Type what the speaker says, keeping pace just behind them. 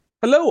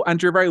Hello,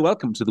 and you're very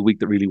welcome to the week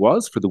that really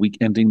was for the week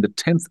ending the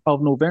 10th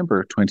of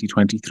November,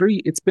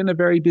 2023. It's been a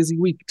very busy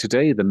week.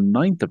 Today, the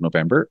 9th of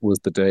November, was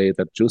the day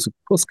that Joseph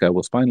Puska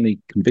was finally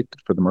convicted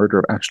for the murder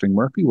of Ashling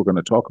Murphy. We're going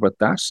to talk about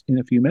that in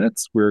a few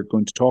minutes. We're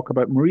going to talk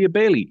about Maria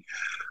Bailey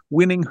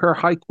winning her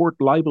High Court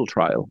libel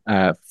trial,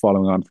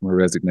 following on from her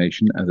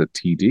resignation as a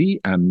TD,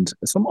 and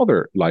some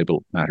other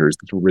libel matters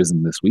that have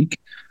risen this week.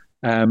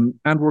 And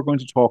we're going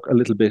to talk a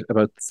little bit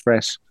about the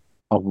threat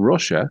of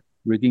Russia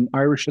rigging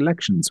Irish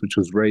elections, which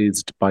was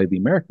raised by the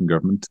American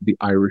government to the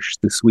Irish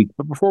this week.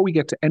 But before we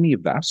get to any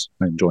of that,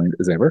 I'm joined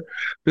as ever,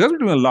 because we're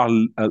doing a lot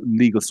of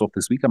legal stuff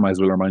this week, I might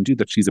as well remind you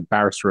that she's a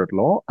barrister at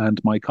law,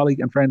 and my colleague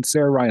and friend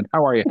Sarah Ryan.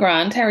 How are you?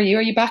 Grand, how are you?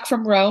 Are you back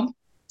from Rome?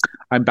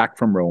 I'm back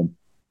from Rome.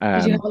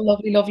 Did you have a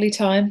lovely, lovely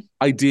time?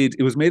 I did.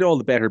 It was made all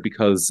the better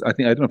because I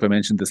don't know if I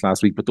mentioned this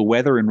last week, but the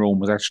weather in Rome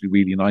was actually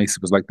really nice.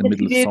 It was like the Yes,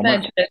 middle you of did summer.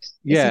 mention it.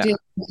 Yes, you Yeah. did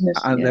mention it.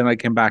 And Yeah. then I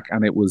came back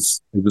and it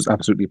was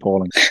absolutely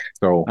appalling.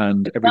 So,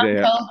 and every Gotten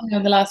day, cold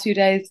in the last few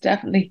days,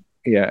 definitely.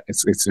 yeah,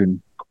 it's been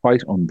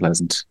quite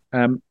unpleasant.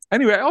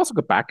 Anyway, I also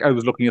got back. I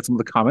was looking at some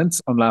of the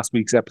comments on last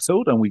week's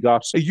episode, and we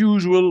got a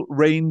usual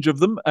range of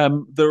them.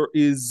 There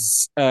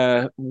is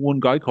one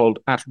guy called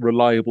at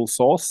Reliable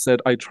Sauce said,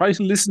 "I try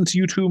to listen to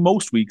you two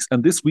most weeks,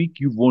 and this week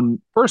you've won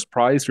first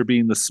prize for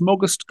being the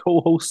smuggest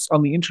co-hosts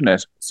on the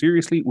internet.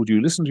 Seriously, would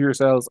you listen to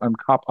yourselves and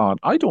cop on?"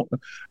 I don't.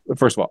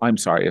 First of all, I'm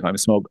sorry if I'm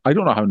smug. I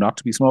don't know how not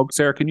to be smug.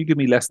 Sarah, can you give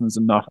me lessons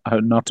in not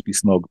how not to be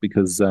smug?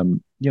 Because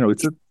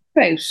it's a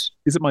About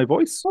is it my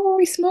voice? what were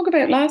we smug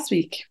about last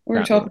week? We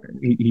were Yeah, talking.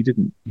 he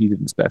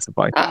didn't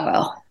specify. Ah,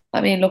 well, I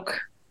mean, look,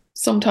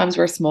 sometimes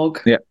we're smug.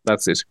 Yeah,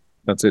 that's it.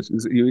 That's it.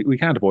 We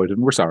can't avoid it,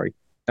 and we're sorry.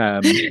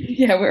 Um,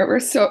 Yeah, we're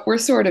sort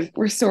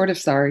of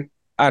sorry.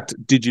 at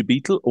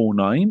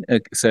Digibeetle09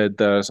 said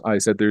that I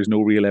said there's no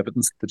real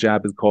evidence that the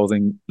jab is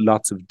causing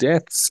lots of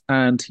deaths,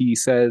 and he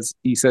seems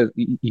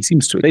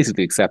to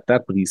basically accept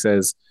that, but he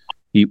says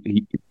he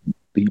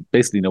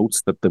basically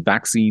notes that the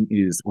vaccine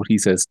is what he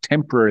says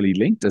temporarily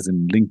linked, as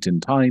in linked in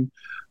time,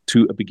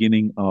 to a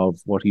beginning of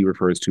what he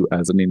refers to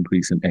as an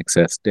increase in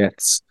excess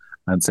deaths,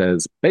 and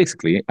says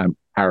basically, I'm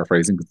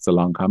paraphrasing because it's a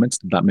long comment,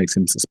 that makes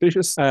him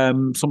suspicious.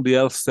 Somebody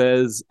else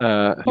says,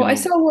 Oh, I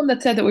saw one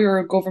that said that we were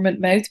a government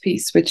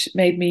mouthpiece, which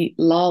made me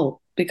lol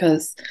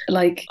because,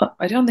 like,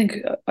 I don't think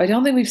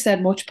we've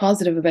said much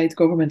positive about the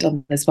government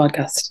on this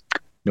podcast.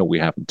 no, we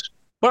haven't.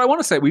 But I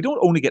want to say we don't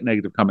only get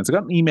negative comments. I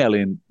got an email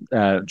in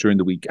during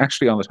the week,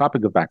 actually on the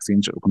topic of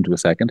vaccines, which we'll come to a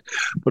second,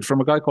 but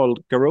from a guy called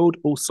Garrod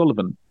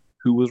O'Sullivan,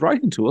 who was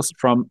writing to us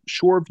from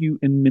Shoreview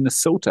in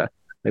Minnesota.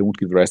 I won't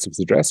give the rest of his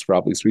address for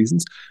obvious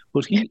reasons,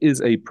 but he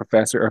is a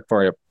professor,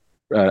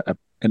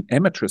 an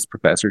emeritus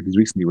professor who's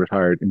recently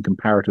retired in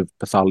comparative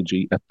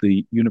pathology at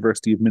the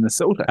University of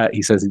Minnesota.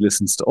 He says he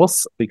listens to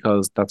us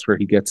because that's where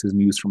he gets his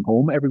news from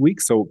home every week.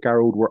 So,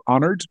 Garrod, we're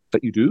honoured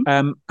that you do.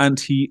 And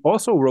he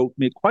also wrote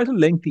me quite a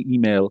lengthy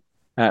email,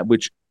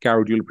 which,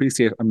 Garrod, you'll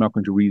appreciate. I'm not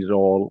going to read it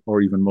all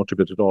or even much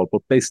of it at all.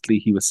 But basically,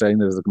 he was saying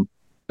that as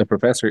a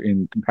professor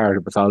in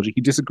comparative pathology, he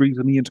disagrees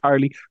with me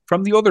entirely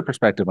from the other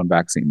perspective on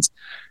vaccines.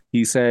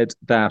 He said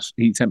that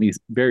he sent me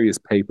various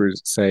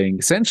papers saying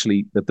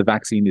essentially that the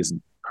vaccine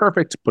isn't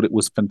perfect, but it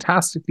was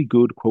fantastically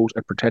good, quote,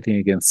 at protecting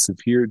against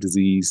severe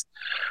disease.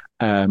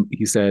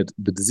 He said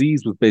the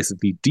disease was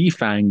basically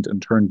defanged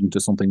and turned into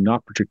something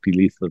not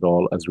particularly lethal at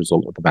all as a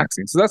result of the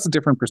vaccine. So that's a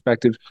different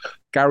perspective.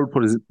 Garrod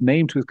put his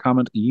name to his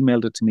comment. He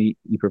emailed it to me.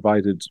 He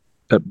provided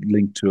a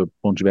link to a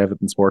bunch of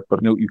evidence for it.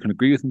 But no, you can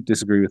agree with him,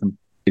 disagree with him.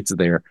 It's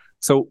there.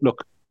 So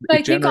look, But it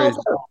I think generates.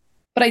 also,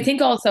 but I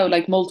think also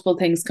like multiple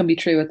things can be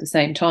true at the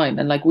same time.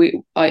 And like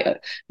I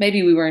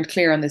maybe we weren't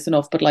clear on this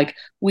enough, but like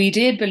we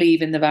did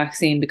believe in the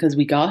vaccine because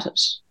we got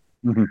it.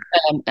 Mhm.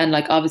 And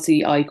like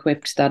obviously I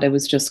quipped that it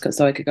was just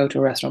so I could go to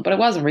a restaurant, but it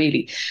wasn't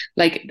really.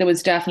 Like there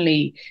was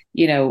definitely,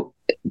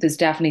 there's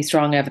definitely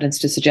strong evidence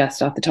to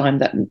suggest at the time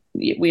that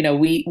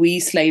we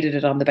slated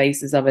it on the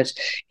basis of it,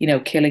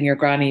 killing your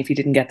granny if you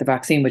didn't get the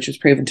vaccine, which was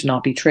proven to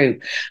not be true.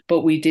 But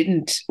what we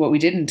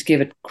didn't give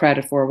it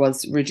credit for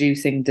was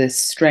reducing the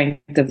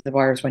strength of the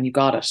virus when you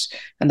got it,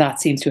 and that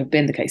seems to have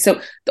been the case.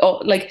 So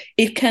like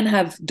it can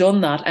have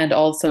done that and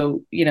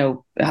also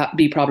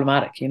be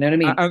problematic. You know what I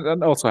mean?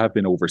 And also have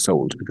been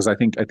oversold, because I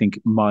think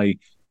my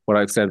what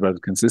I've said about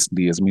it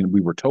consistently is, I mean, we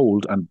were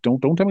told, and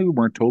don't tell me we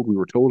weren't told. We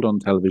were told on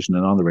television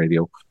and on the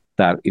radio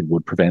that it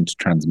would prevent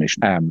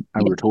transmission, and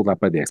we Yeah. were told that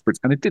by the experts,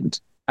 and it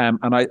didn't. And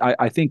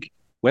I think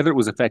whether it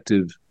was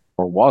effective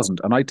or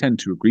wasn't, and I tend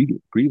to agree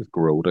with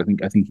Garrod.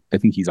 I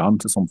think he's on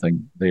to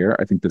something there.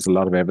 I think there's a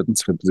lot of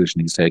evidence for the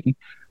position he's taking.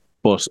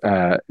 But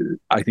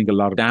I think a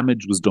lot of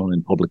damage was done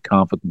in public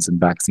confidence in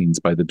vaccines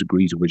by the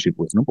degree to which it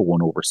was, number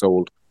one,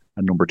 oversold,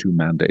 and number two,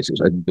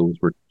 mandated. I think those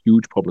were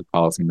huge public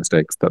policy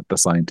mistakes that the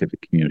scientific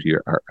community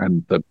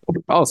and the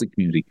public policy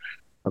community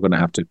are going to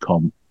have to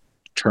come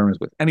to terms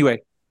with.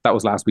 Anyway, that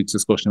was last week's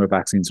discussion about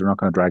vaccines. We're not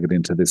going to drag it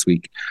into this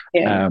week.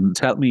 Yeah.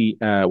 Tell me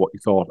what you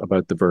thought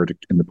about the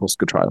verdict in the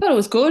Puska trial. I thought it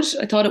was good.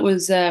 I thought it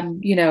was,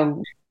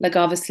 like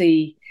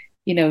obviously,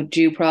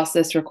 due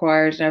process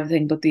required and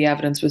everything, but the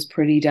evidence was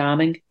pretty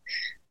damning.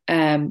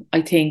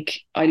 I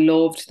think I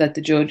loved that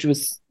the judge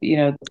was,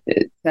 said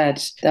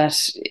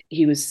that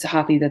he was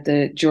happy that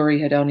the jury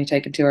had only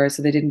taken 2 hours,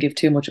 so they didn't give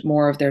too much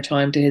more of their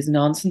time to his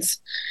nonsense.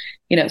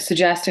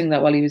 Suggesting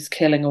that while he was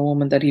killing a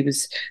woman, that he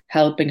was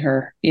helping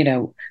her.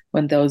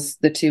 When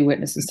the two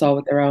witnesses saw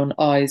with their own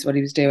eyes what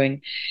he was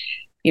doing.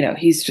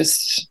 He's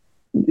just.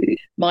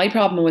 My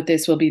problem with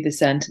this will be the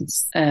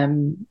sentence.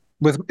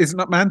 Is it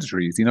not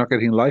mandatory? Is he not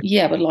getting life?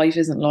 Yeah, but life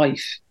isn't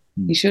life.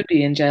 He should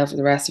be in jail for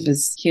the rest of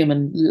his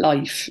human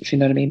life, if you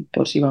know what I mean,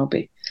 but he won't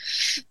be.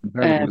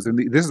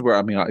 This is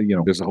where,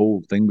 there's a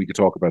whole thing we could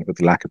talk about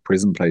the lack of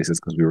prison places,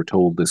 because we were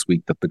told this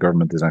week that the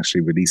government is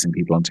actually releasing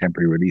people on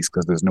temporary release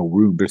because there's no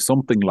room. There's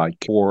something like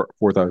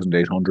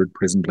 4,800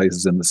 prison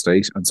places in the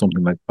state, and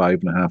something like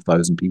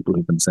 5,500 people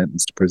who've been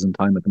sentenced to prison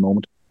time at the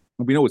moment.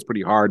 And we know it's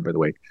pretty hard, by the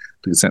way,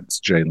 to get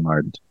sentenced to jail in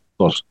Ireland,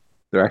 but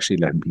they're actually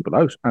letting people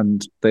out,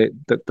 and they're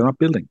not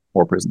building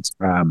more prisons,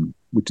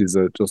 which is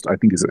I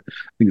think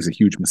is a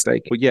huge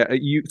mistake. But yeah,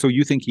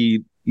 you think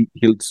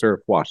he'll serve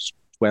what,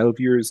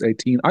 12 years,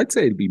 18? I'd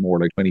say it'd be more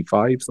like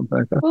 25, something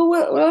like that.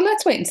 Well,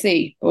 let's wait and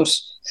see. But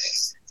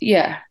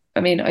yeah,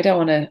 I mean, I don't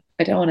want to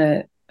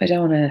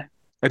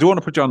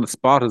put you on the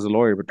spot as a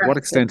lawyer, but to what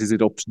extent is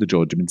it up to the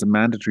judge? I mean, it's a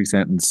mandatory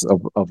sentence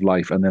of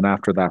life, and then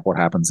after that, what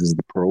happens? Is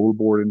the parole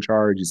board in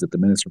charge? Is it the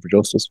Minister for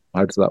Justice?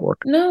 How does that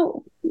work?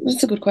 No,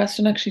 that's a good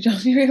question, actually,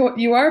 John.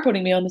 You are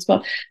putting me on the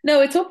spot.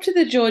 No, it's up to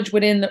the judge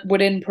within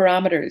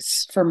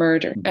parameters for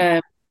murder.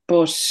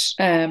 But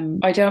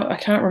I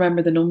can't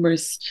remember the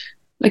numbers.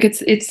 Like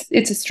it's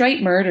a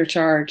straight murder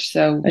charge,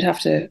 so I'd have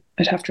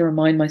to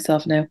remind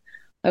myself now.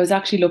 I was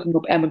actually looking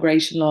up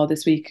immigration law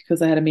this week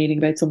because I had a meeting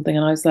about something,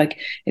 and I was like,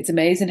 it's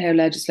amazing how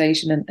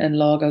legislation and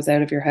law goes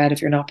out of your head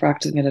if you're not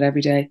practicing it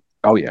every day.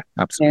 Oh yeah,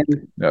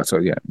 absolutely. So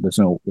yeah, there's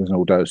no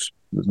doubt.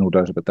 There's no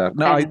doubt about that.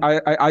 No,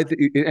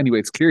 anyway,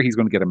 it's clear he's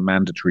going to get a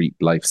mandatory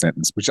life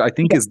sentence, which I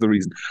think is the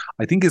reason.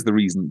 I think is the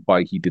reason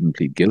why he didn't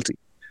plead guilty,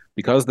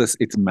 because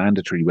it's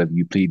mandatory whether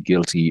you plead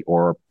guilty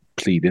or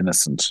plead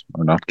innocent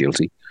or not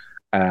guilty.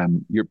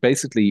 You're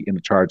basically in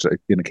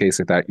a case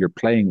like that, you're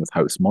playing with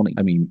house money.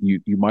 I mean,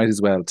 you might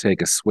as well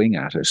take a swing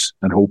at it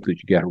and hope that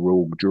you get a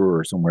rogue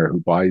juror somewhere who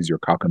buys your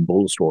cock and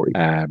bull story,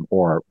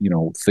 or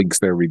thinks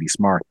they're really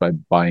smart by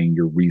buying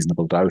your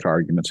reasonable doubt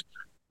argument,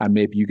 and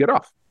maybe you get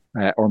off.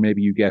 Or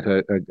maybe you get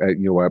a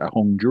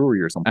hung jury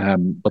or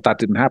something. But that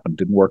didn't happen.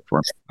 Didn't work for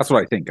him. That's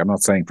what I think. I'm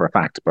not saying for a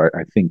fact, but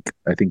I think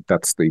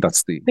that's the.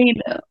 I mean,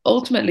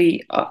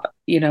 ultimately,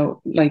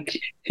 like,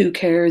 who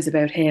cares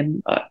about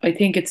him? I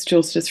think it's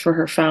justice for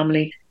her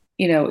family.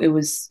 It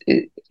was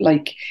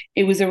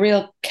a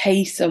real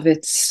case of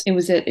its. It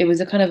was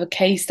a kind of a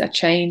case that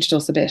changed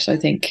us a bit. I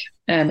think.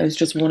 It was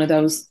just one of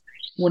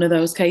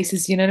those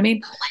cases. You know what I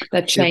mean?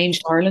 That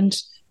changed Ireland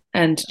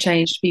and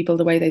changed people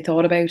the way they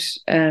thought about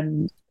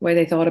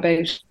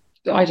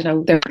I don't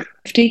know, their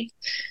safety.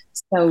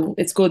 So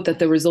it's good that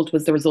the result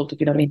was the result, if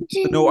you know what I mean.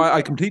 No,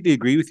 I completely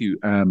agree with you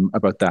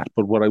about that.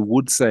 But what I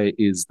would say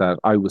is that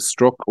I was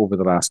struck over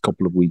the last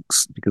couple of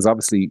weeks, because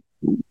obviously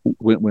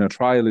when a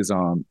trial is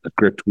on a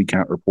gript, we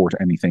can't report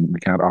anything. We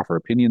can't offer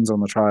opinions on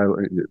the trial.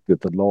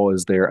 The law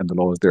is there, and the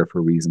law is there for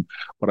a reason.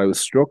 But I was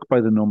struck by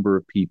the number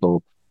of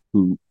people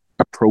who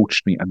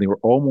approached me, and they were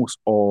almost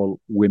all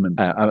women.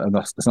 And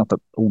it's not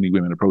that only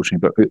women approached me,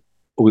 but it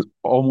was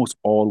almost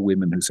all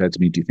women who said to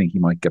me, "Do you think he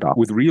might get off?"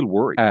 With real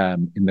worry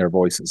in their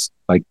voices,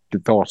 like they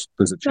thought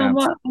there's a chance.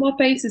 On what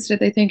basis did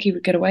they think he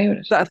would get away with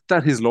it?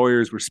 That his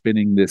lawyers were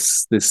spinning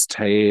this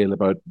tale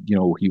about,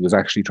 he was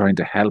actually trying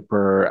to help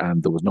her,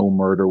 and there was no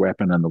murder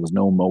weapon, and there was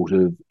no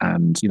motive,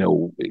 and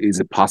is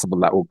it possible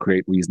that will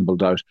create reasonable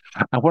doubt?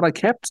 And what I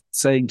kept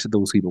saying to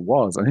those people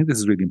was, I think this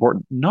is really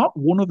important, not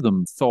one of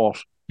them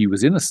thought he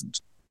was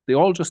innocent. They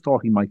all just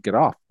thought he might get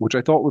off, which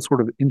I thought was sort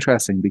of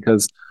interesting,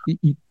 because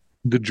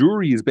the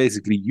jury is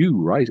basically you,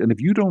 right? And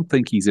if you don't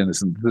think he's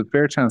innocent, there's a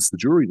fair chance the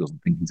jury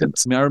doesn't think he's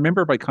innocent. I mean, I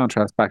remember, by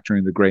contrast, back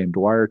during the Graham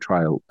Dwyer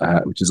trial,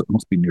 which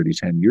must be nearly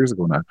 10 years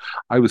ago now,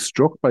 I was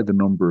struck by the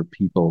number of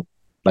people,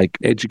 like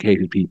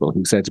educated people,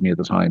 who said to me at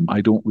the time, I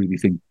don't really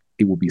think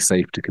it would be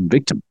safe to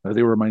convict him. Now,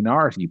 they were a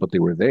minority, but they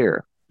were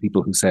there.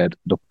 People who said,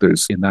 look,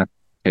 there's, in that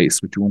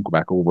case, which you won't go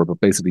back over, but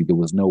basically there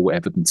was no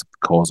evidence of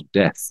the cause of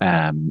death.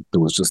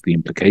 There was just the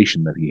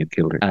implication that he had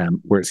killed her.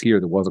 Whereas here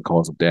there was a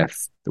cause of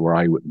death, there were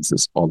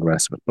eyewitnesses, all the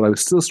rest of it. But I was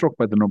still struck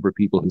by the number of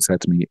people who said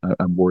to me,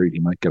 I'm worried he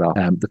might get off.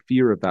 The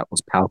fear of that was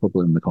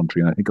palpable in the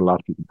country, and I think a lot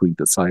of people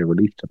breathed a sigh of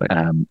relief today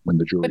when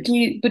the jury...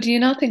 But do you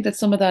not think that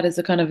some of that is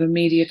a kind of a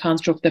media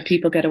construct, that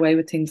people get away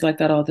with things like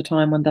that all the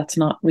time when that's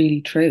not really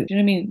true? Do you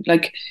know what I mean?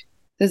 Like,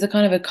 there's a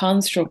kind of a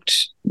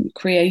construct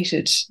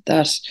created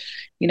that,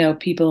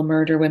 people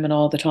murder women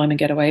all the time and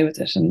get away with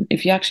it. And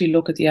if you actually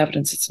look at the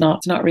evidence, it's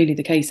not really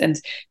the case.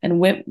 And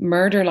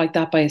murder like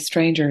that by a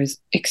stranger is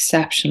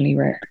exceptionally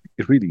rare.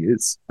 It really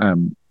is.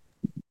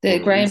 The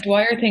Graham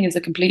Dwyer thing is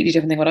a completely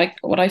different thing.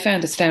 What I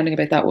found astounding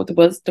about that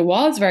was there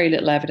was very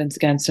little evidence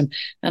against him.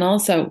 And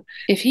also,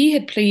 if he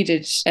had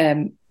pleaded,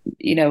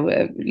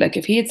 like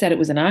if he had said it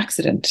was an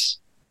accident,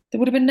 there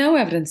would have been no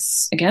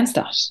evidence against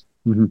that.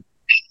 Mm-hmm.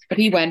 But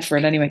he went for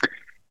it anyway.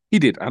 He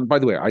did, and by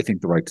the way, I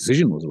think the right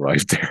decision was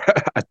arrived there.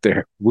 At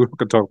there, we're going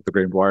to talk about the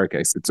Graham Dwyer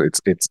case.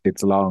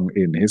 It's long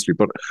in history,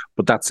 but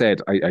that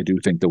said, I do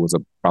think there was a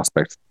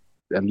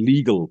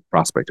legal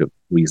prospect of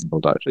reasonable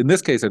doubt. In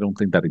this case, I don't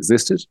think that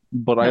existed,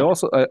 but No.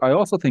 I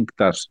also think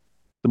that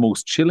the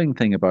most chilling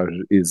thing about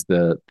it is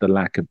the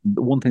lack of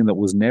the one thing that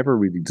was never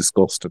really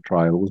discussed at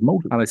trial was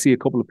motive. And I see a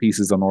couple of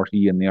pieces on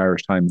RTE and the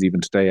Irish Times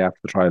even today after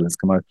the trial has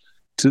come out.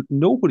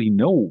 Nobody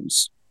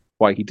knows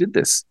why he did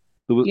this.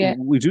 Yeah.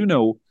 We do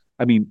know.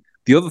 I mean,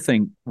 the other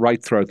thing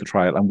right throughout the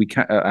trial, and we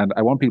can't, and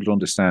I want people to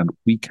understand,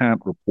 we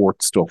can't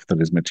report stuff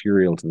that is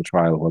material to the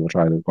trial while the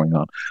trial is going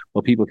on.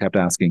 Well, people kept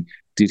asking,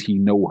 did he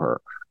know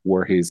her?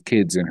 Were his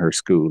kids in her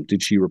school?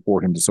 Did she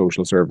report him to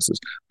social services?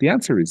 The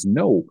answer is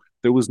no.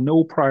 There was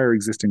no prior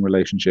existing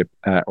relationship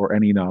or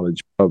any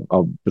knowledge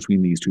of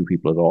between these two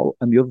people at all.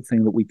 And the other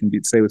thing that we can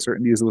say with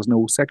certainty is there was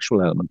no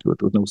sexual element to it.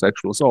 There was no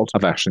sexual assault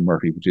of Ashling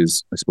Murphy, which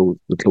is, I suppose,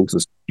 the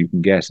closest you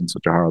can get in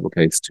such a horrible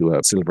case to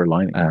a silver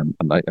lining. And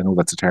I know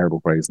that's a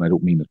terrible phrase, and I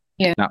don't mean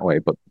it that way,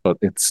 but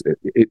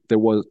there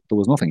was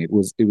nothing. It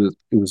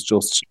was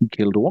just he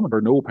killed a woman for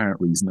no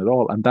apparent reason at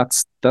all. And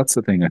that's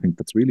the thing I think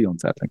that's really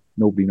unsettling.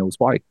 Nobody knows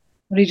why.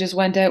 But he just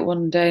went out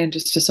one day and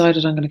just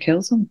decided, I'm going to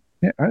kill someone.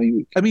 Yeah,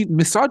 I mean,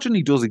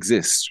 misogyny does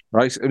exist,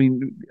 right? I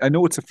mean, I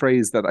know it's a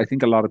phrase that I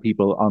think a lot of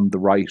people on the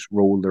right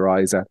roll their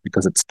eyes at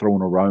because it's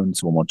thrown around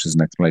so much as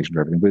an explanation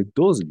for everything, but it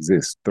does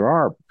exist. There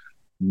are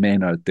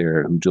men out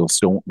there who just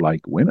don't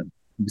like women.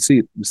 You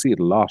see it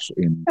a lot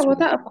in. Yeah, well,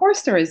 that of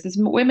course there is. There's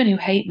women who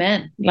hate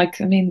men.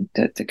 Like, I mean,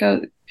 to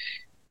go,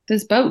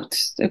 there's both.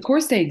 Of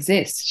course they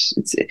exist.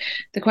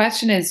 The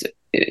question is,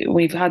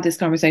 we've had this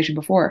conversation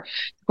before.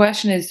 The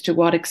question is to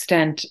what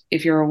extent,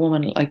 if you're a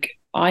woman like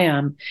I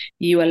am,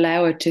 you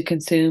allow it to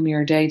consume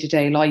your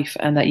day-to-day life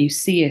and that you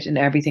see it in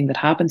everything that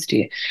happens to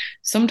you.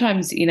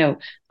 Sometimes,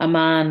 a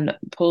man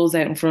pulls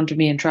out in front of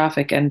me in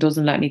traffic and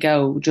doesn't let me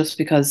go just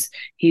because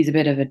he's a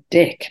bit of a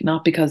dick,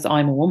 not because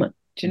I'm a woman.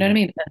 Do you know what I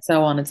mean? And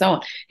so on and so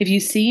on. If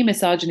you see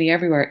misogyny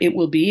everywhere, it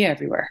will be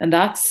everywhere. And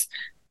that's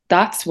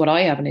what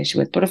I have an issue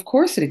with. But of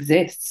course it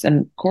exists.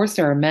 And of course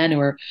there are men who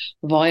are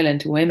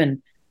violent to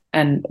women,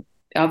 and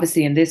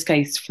obviously in this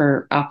case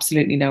for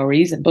absolutely no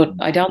reason. But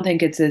I don't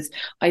think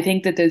I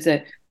think that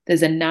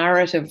there's a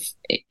narrative,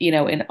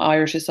 in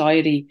Irish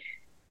society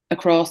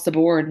across the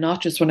board,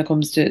 not just when it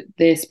comes to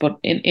this, but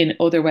in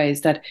other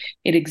ways, that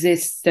it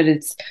exists, that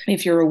it's,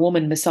 if you're a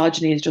woman,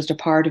 misogyny is just a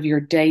part of your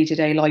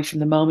day-to-day life from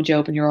the moment you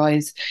open your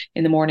eyes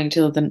in the morning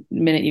till the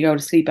minute you go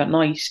to sleep at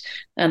night.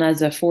 And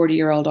as a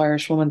 40-year-old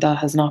Irish woman, that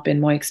has not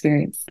been my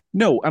experience.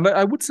 No, and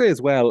I would say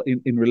as well,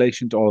 in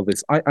relation to all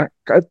this, I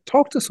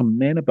talked to some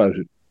men about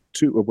it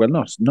too. Well,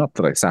 not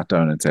that I sat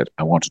down and said,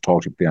 I want to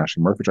talk to you about the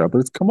Ashling Murphy trial, but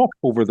it's come up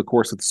over the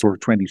course of the sort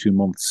of 22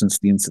 months since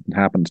the incident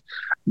happened.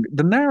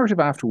 The narrative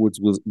afterwards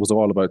was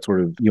all about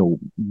sort of,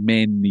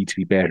 men need to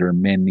be better,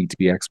 men need to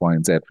be X, Y,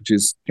 and Z, which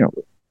is,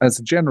 as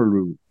a general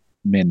rule,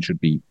 men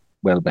should be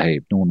well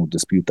behaved. No one will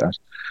dispute that.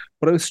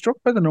 But I was struck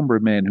by the number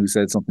of men who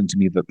said something to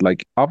me that,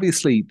 like,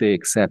 obviously they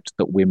accept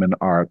that women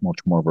are much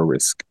more of a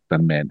risk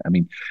than men. I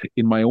mean,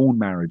 in my own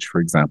marriage, for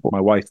example, my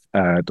wife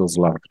does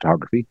a lot of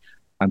photography.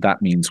 And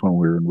that means when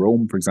we were in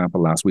Rome, for example,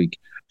 last week,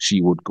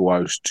 she would go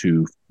out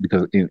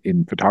because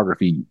in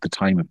photography, the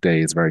time of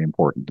day is very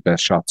important. The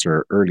best shots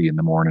are early in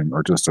the morning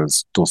or just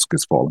as dusk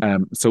is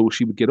falling. So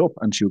she would get up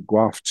and she would go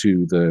off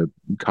to the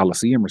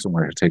Colosseum or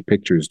somewhere to take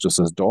pictures just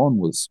as dawn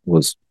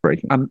was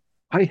breaking. And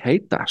I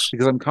hate that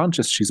because I'm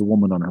conscious she's a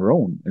woman on her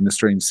own in a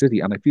strange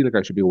city. And I feel like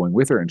I should be going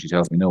with her. And she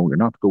tells me, no, you're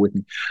not to go with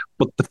me.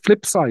 But the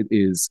flip side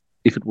is,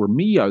 if it were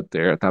me out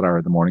there at that hour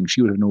of the morning,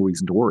 she would have no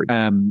reason to worry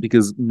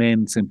because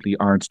men simply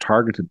aren't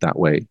targeted that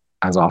way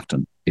as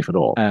often, if at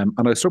all. And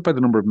I was struck by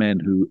the number of men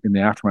who, in the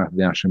aftermath of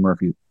the Ashling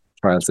Murphy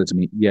trial, said to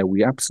me, yeah,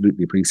 we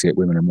absolutely appreciate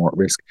women are more at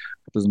risk,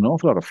 but there's an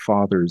awful lot of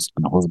fathers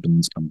and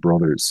husbands and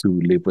brothers who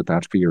live with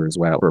that fear as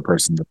well for a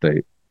person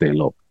that they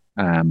love.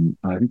 And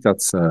I think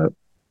that's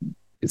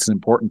it's an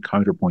important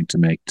counterpoint to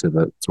make to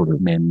the sort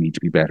of men need to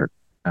be better.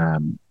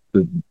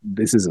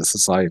 This is a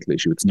societal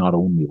issue. It's not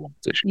only a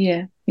woman's issue.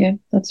 Yeah,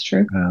 that's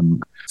true.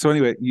 So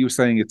anyway, you were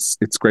saying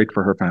it's great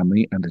for her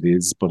family, and it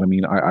is. But I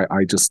mean, I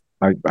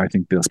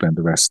think they'll spend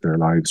the rest of their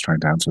lives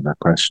trying to answer that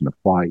question of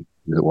why it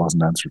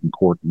wasn't answered in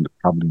court, and it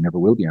probably never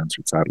will be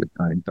answered. Sadly,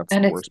 I think that's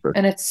the worst bit.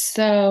 And it's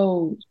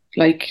so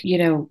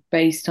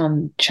based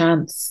on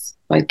chance.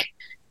 Like,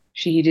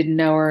 she didn't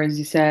know her, as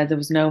you said. There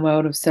was no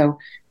motive. So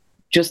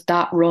just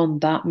that run,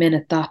 that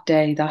minute, that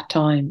day, that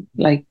time,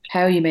 like,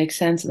 how you make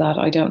sense of that,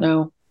 I don't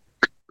know.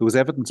 There was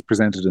evidence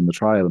presented in the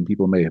trial, and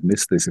people may have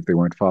missed this if they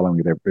weren't following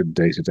it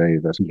day to day,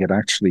 that he had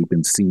actually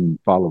been seen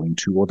following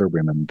two other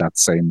women that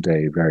same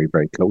day very,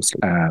 very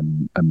closely.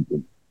 And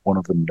one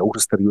of them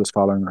noticed that he was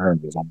following her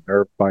and was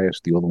unnerved by it.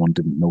 The other one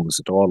didn't notice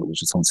at all. It was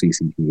just on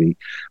CCTV.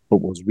 But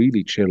what was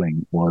really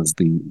chilling was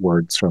the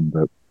words from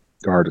the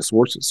Garda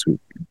sources who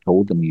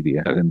told the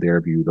media that in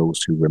their view those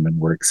two women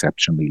were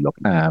exceptionally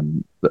lucky,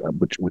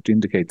 which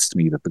indicates to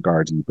me that the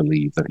Garda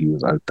believed that he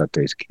was out that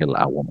day to kill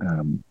a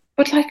woman.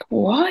 But like,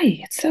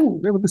 why? It's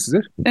so. Yeah, well, this is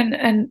it.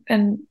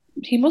 And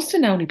he must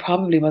have known he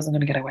probably wasn't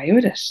going to get away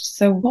with it.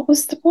 So what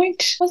was the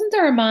point? Wasn't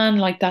there a man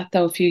like that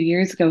though a few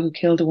years ago who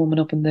killed a woman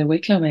up in the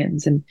Wicklow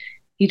Mountains, and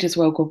he just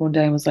woke up one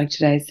day and was like,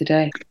 "Today's the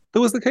day."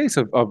 There was the case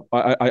of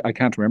I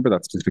can't remember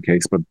that specific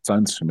case, but it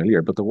sounds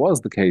familiar. But there was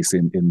the case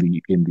in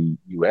the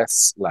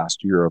US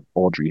last year of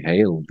Audrey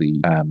Hale.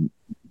 I'm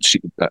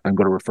going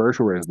to refer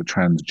to her as the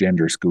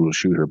transgender school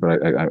shooter,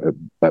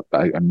 but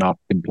I'm not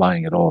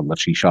implying at all that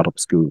she shot up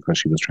school because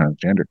she was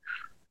transgender,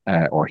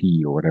 or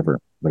he, or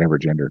whatever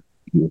gender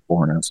he was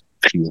born as,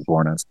 she was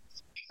born as.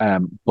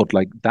 But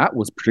like that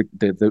was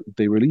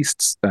they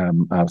released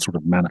a sort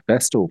of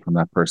manifesto from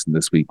that person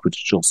this week,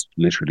 which just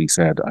literally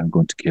said, "I'm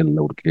going to kill a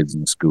load of kids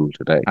in the school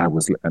today." I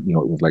was, it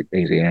was like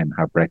 8 a.m.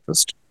 have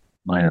breakfast,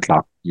 9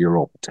 o'clock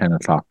you're up, 10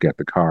 o'clock get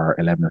the car,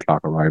 11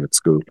 o'clock arrive at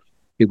school.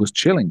 It was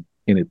chilling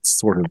in its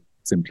sort of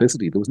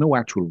simplicity. There was no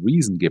actual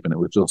reason given. It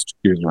was just,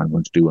 here's what I'm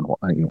going to do, and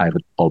I have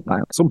it all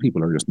planned. Some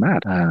people are just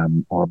mad,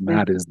 or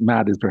mad is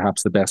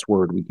perhaps the best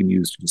word we can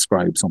use to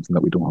describe something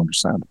that we don't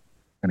understand.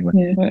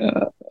 Anyway,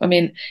 I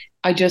mean,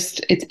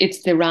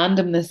 it's the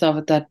randomness of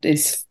it that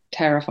is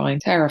terrifying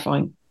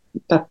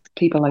that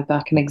people like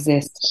that can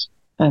exist.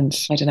 And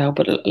I don't know,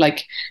 but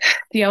like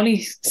the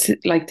only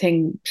like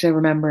thing to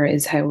remember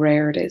is how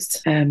rare it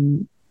is.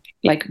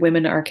 Like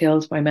women are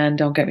killed by men,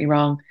 don't get me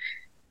wrong,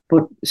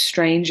 but a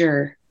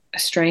stranger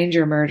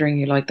murdering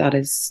you like that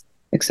is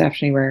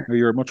exceptionally rare.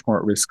 You're much more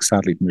at risk,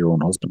 sadly, from your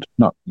own husband,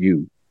 not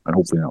you, and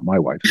hopefully not my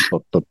wife,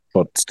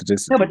 but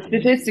statistically. No, but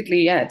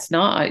statistically, yeah, it's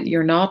not.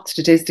 You're not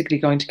statistically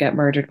going to get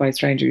murdered by a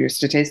stranger. You're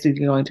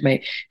statistically going to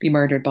be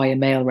murdered by a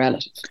male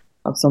relative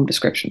of some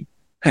description.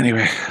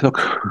 Anyway, look,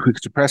 we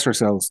could depress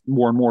ourselves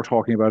more and more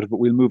talking about it, but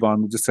we'll move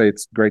on. We'll just say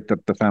it's great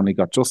that the family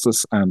got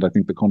justice, and I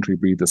think the country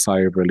breathed a sigh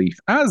of relief,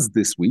 as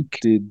this week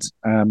did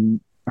a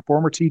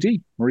former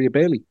TD, Maria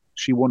Bailey.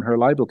 She won her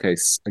libel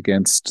case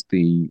against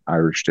the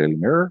Irish Daily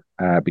Mirror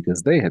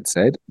because they had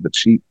said that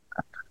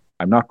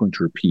I'm not going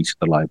to repeat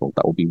the libel.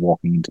 That would be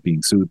walking into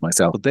being sued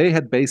myself. But they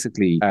had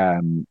basically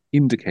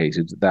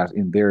indicated that,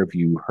 in their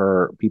view,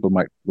 people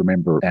might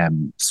remember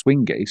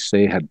Swinggate.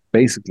 They had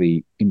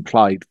basically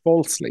implied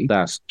falsely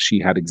that she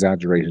had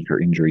exaggerated her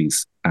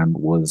injuries and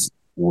was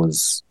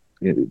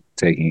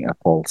taking a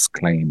false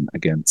claim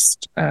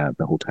against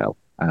the hotel.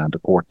 And the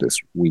court this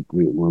week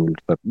ruled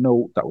that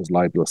no, that was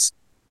libelous.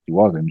 She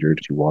was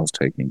injured. She was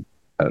taking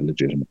a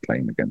legitimate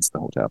claim against the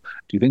hotel.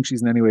 Do you think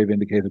she's in any way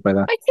vindicated by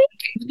that? I think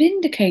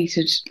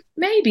vindicated,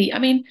 maybe. I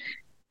mean,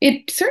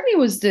 it certainly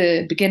was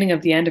the beginning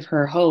of the end of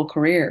her whole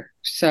career.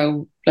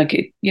 So,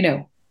 like,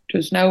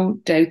 there's no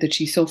doubt that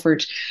she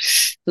suffered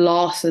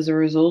loss as a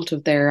result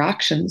of their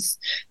actions.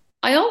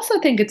 I also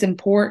think it's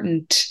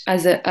important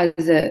as a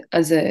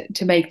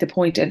to make the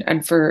point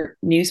and for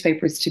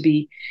newspapers to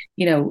be,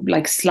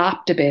 like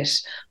slapped a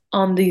bit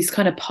on these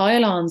kind of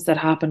pile-ons that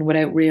happen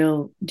without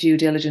real due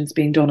diligence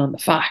being done on the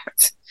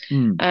facts.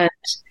 And,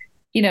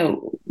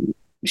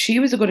 she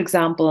was a good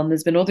example, and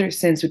there's been others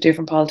since with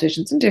different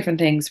politicians and different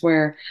things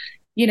where,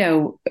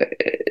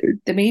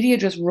 the media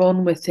just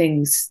run with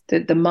things.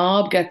 The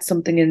mob gets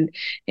something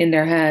in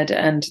their head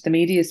and the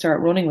media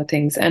start running with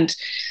things. And,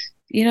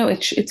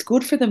 it's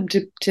good for them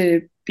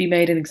to be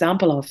made an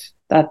example of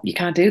that. You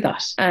can't do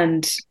that.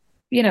 And,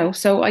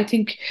 so I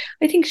think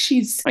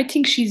she's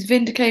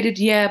vindicated,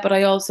 yeah, but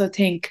I also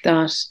think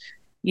that,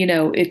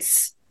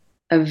 it's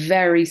a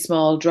very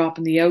small drop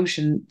in the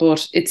ocean,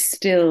 but it's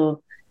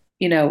still,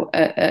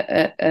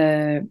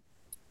 a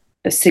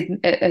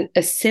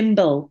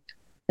symbol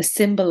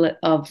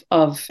of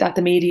that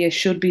the media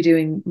should be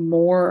doing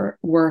more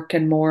work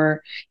and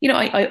more.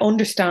 I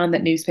understand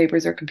that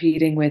newspapers are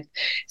competing with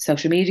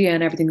social media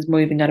and everything's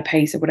moving at a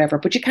pace or whatever,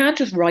 but you can't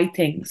just write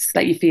things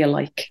that you feel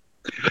like.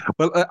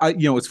 Well,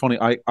 it's funny.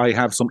 I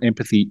have some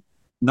empathy,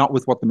 not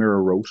with what the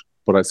Mirror wrote,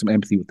 but I have some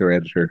empathy with their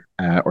editor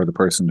or the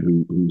person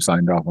who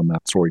signed off on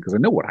that story, because I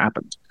know what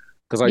happened.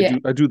 Because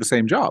I do the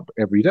same job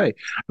every day.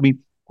 I mean,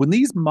 when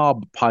these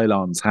mob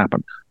pile-ons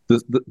happen,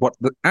 what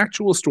the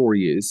actual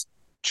story is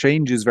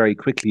changes very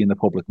quickly in the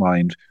public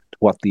mind to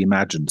what the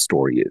imagined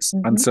story is.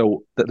 Mm-hmm. And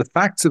so the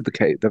facts of the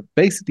case, that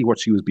basically what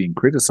she was being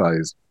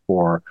criticized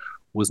for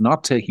was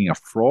not taking a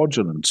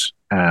fraudulent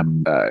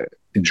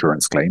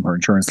insurance claim. Her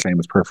insurance claim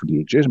was perfectly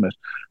legitimate.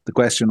 The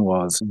question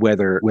was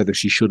whether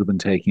she should have been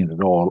taking it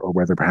at all, or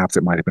whether perhaps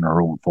it might have been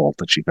her own fault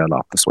that she fell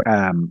off the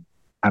swing.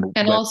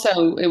 And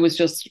also, it was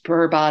just for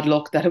her bad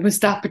luck that it was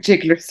that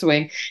particular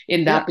swing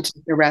in that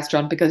particular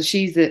restaurant, because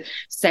she's a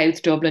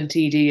South Dublin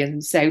TD,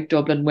 and South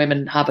Dublin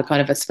women have a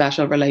kind of a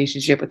special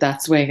relationship with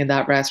that swing in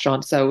that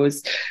restaurant. So it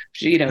was,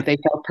 they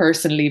felt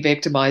personally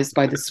victimized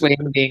by the swing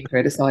being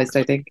criticised,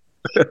 I think.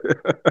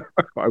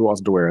 I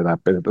wasn't aware of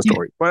that bit of the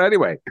story, but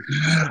anyway,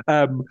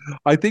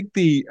 I think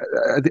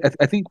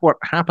what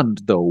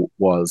happened though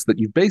was that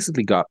you've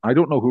basically got, I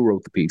don't know who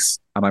wrote the piece,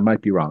 and I might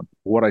be wrong.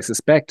 What I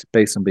suspect,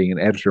 based on being an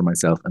editor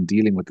myself and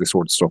dealing with this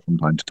sort of stuff from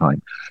time to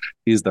time,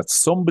 is that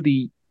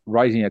somebody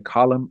writing a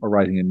column or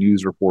writing a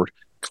news report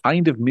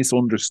kind of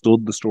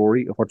misunderstood the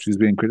story of what she was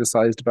being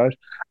criticized about,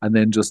 and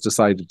then just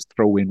decided to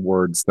throw in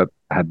words that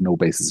had no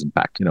basis in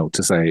fact,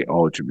 to say,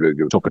 oh,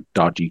 you took a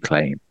dodgy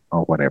claim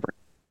or whatever,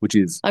 which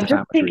is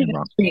defamatory and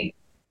wrong.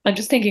 I'm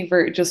just thinking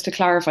just to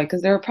clarify,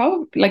 because there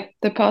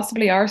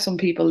possibly are some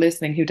people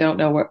listening who don't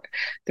know what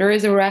there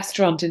is a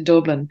restaurant in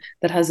Dublin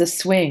that has a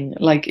swing,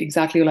 like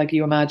exactly like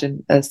you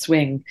imagine a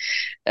swing,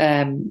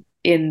 in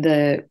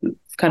the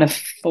kind of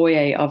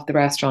foyer of the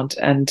restaurant,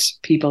 and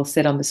people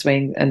sit on the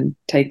swing and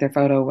take their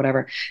photo or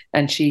whatever.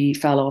 And she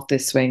fell off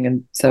this swing,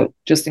 and so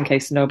just in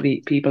case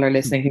people are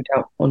listening who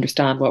don't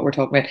understand what we're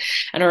talking about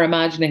and are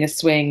imagining a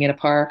swing in a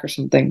park or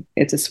something,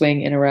 it's a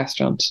swing in a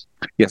restaurant.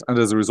 Yes, and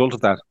as a result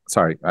of that,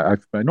 sorry, I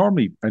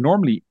normally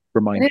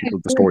remind people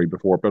of the story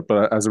before,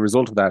 but as a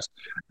result of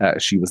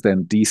that, she was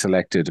then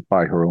deselected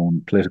by her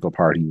own political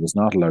party, was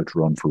not allowed to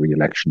run for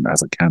re-election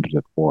as a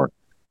candidate for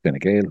Fine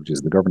Gael, which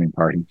is the governing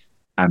party,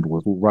 and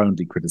was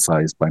roundly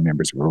criticised by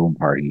members of her own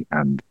party,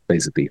 and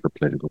basically her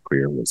political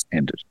career was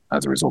ended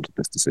as a result of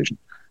this decision.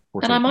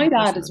 And I might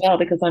add as well,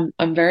 because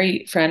I'm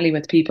very friendly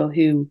with people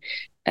who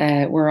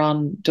were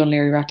on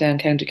Dunleary Rathdown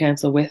County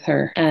Council with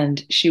her,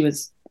 and she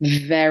was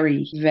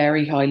very,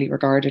 very highly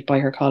regarded by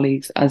her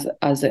colleagues as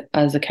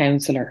a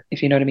councillor,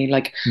 if you know what I mean.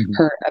 Like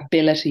her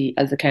ability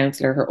as a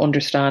councillor, her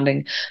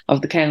understanding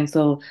of the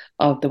council,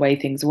 of the way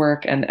things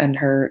work, and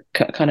her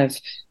kind of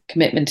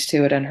commitment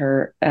to it, and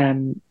her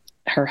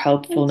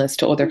helpfulness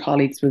to other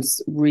colleagues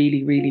was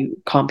really, really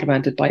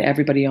complimented by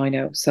everybody I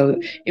know. So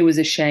it was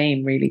a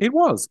shame, really. It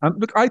was. And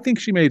look, I think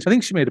she made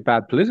a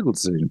bad political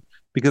decision,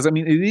 because I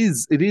mean, it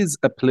is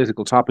a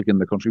political topic in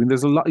the country. I mean,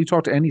 there's a lot. You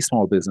talk to any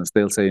small business,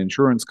 they'll say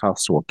insurance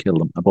costs will kill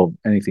them above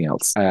anything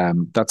else.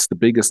 That's the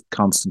biggest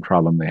constant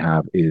problem they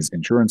have, is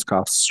insurance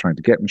costs. Trying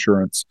to get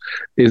insurance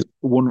is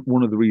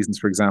one of the reasons,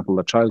 for example,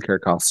 that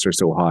childcare costs are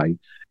so high.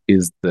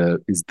 Is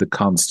the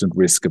constant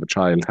risk of a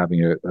child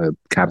having a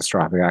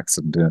catastrophic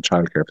accident in a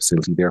childcare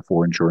facility.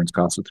 Therefore, insurance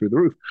costs are through the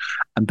roof,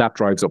 and that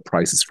drives up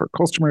prices for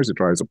customers. It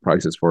drives up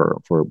prices for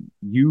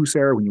you,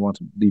 Sarah, when you want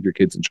to leave your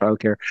kids in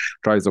childcare. It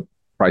drives up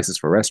prices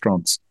for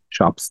restaurants,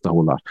 shops, the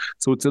whole lot.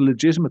 So it's a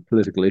legitimate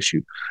political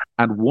issue,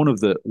 and one of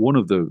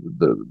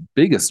the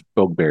biggest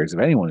bugbears of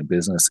anyone in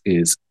business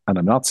is, and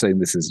I'm not saying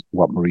this is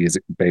what Maria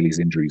Bailey's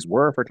injuries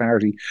were, for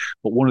clarity,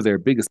 but one of their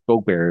biggest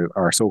bugbears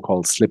are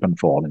so-called slip and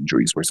fall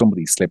injuries, where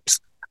somebody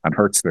slips and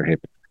hurts their hip,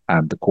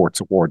 and the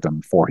courts award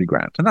them 40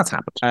 grand, and that's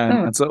happened.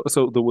 And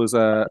so there was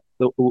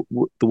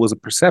a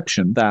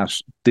perception that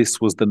this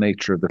was the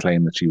nature of the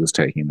claim that she was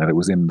taking, that it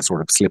was in the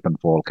sort of slip and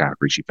fall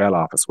category. She fell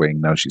off a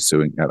swing, now she's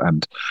suing,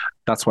 and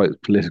that's why it was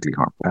politically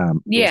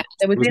harmful.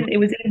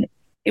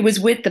 It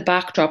was with the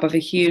backdrop of a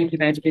huge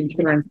amount of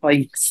insurance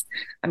hikes.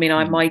 I mean,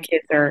 my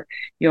kids are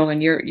young,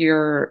 and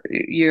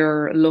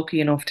you're lucky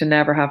enough to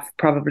never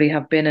probably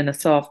have been in a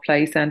soft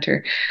play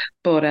centre,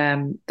 but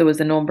there was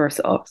a number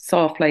of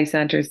soft play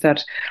centres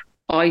that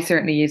I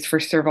certainly used for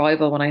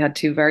survival when I had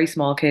two very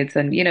small kids.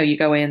 And you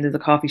go in, there's a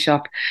coffee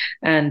shop,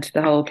 and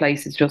the whole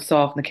place is just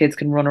soft, and the kids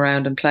can run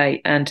around and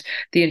play. And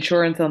the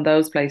insurance on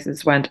those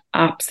places went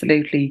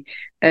absolutely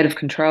out of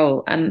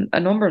control, and a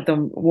number of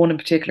them, one in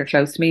particular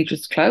close to me,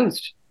 just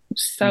closed.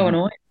 So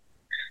annoying.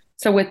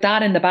 So with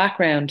that in the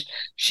background,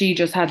 she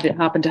just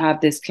happened to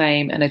have this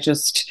claim, and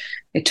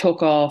it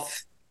took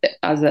off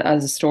as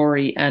a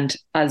story. And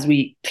as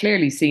we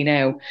clearly see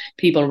now,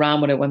 people ran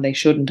with it when they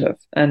shouldn't have,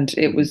 and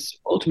it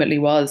ultimately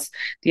was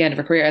the end of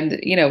her career. And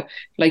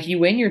like, you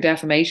win your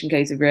defamation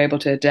case if you're able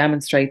to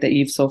demonstrate that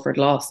you've suffered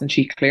loss, and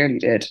she clearly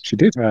did. She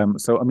did.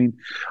 So I mean,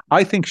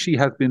 I think she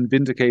has been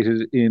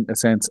vindicated in a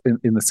sense,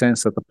 in the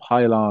sense that the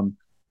pylon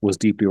was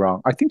deeply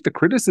wrong. I think the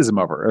criticism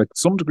of her, like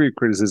some degree of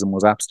criticism,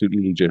 was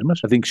absolutely legitimate.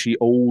 I think she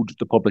owed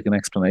the public an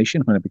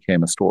explanation when it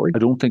became a story. I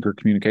don't think her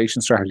communication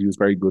strategy was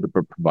very good at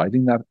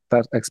providing that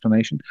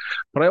explanation.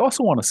 But I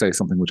also want to say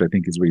something which I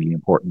think is really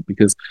important,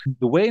 because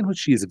the way in which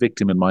she is a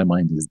victim in my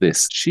mind is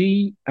this.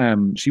 She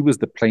was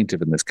the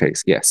plaintiff in this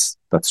case. Yes,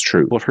 that's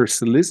true. But her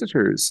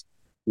solicitors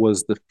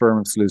was the firm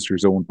of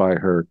solicitors owned by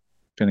her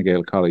Fine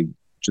Gael colleague,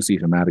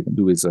 Josepha Madigan,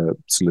 who is a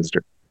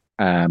solicitor.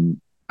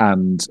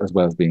 And as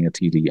well as being a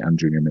TD and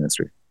junior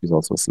minister, he's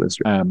also a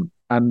solicitor.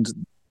 And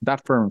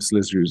that firm of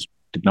solicitors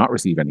did not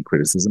receive any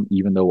criticism,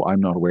 even though I'm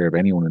not aware of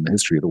anyone in the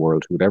history of the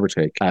world who would ever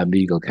take a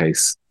legal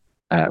case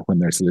when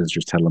their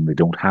solicitors tell them they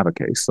don't have a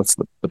case. That's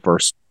the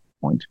first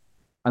point.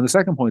 And the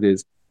second point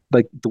is,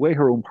 like, the way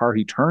her own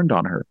party turned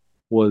on her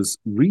was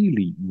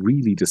really,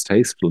 really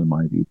distasteful in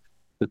my view.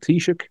 The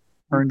Taoiseach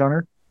turned on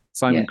her.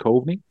 Simon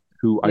Coveney,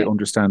 who I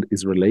understand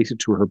is related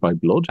to her by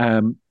blood,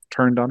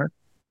 turned on her.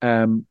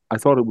 I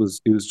thought it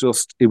was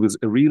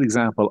a real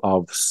example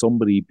of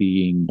somebody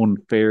being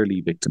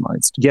unfairly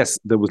victimized. Yes,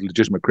 there was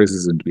legitimate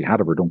criticism to be had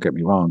of her, don't get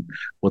me wrong,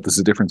 but there's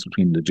a difference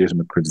between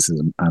legitimate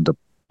criticism and a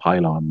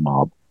pylon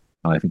mob.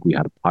 And I think we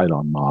had a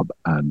pylon mob,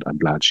 and I'm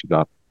glad she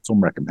got some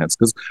recompense,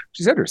 because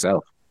she said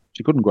herself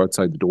she couldn't go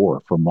outside the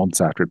door for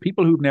months after it.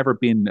 People who've never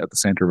been at the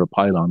center of a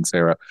pylon,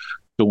 Sarah,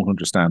 don't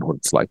understand what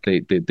it's like.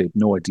 They've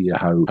no idea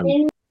how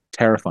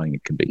terrifying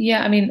it can be.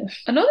 Yeah, I mean,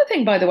 another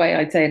thing, by the way,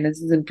 I'd say, and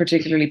this isn't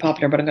particularly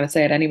popular, but I'm going to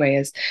say it anyway,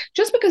 is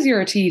just because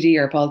you're a TD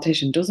or a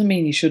politician doesn't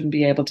mean you shouldn't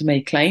be able to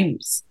make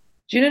claims.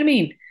 Do you know what I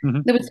mean?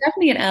 Mm-hmm. There was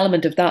definitely an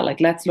element of that. Like,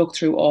 let's look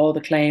through all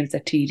the claims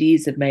that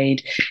TDs have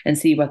made and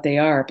see what they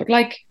are. But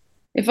like,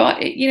 if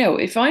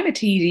I'm a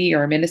TD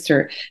or a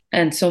minister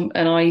and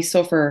I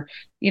suffer,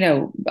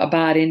 a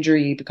bad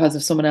injury because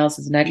of someone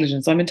else's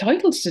negligence, I'm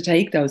entitled to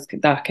take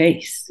that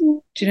case.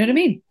 Do you know what I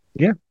mean?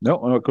 Yeah,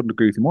 no, I couldn't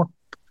agree with you more.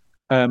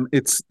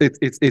 It's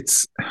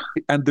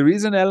and there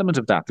is an element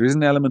of that. There is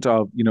an element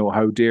of,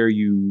 how dare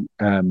you,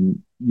 I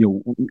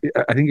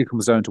think it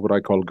comes down to what I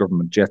call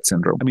government jet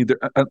syndrome. I mean,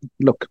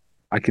 look,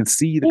 I can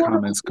see the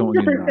comments going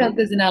in now.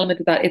 There's an element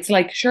of that. It's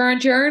like, sure,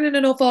 aren't you earning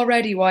enough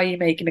already? Why are you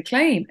making a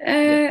claim?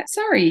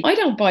 Sorry, I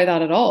don't buy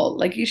that at all.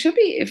 Like, you should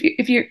be,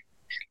 if you're,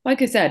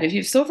 like I said, if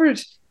you've suffered,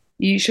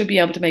 you should be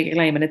able to make a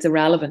claim, and it's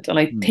irrelevant. And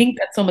I think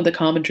that some of the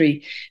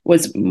commentary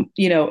was,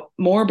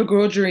 more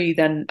begrudgery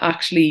than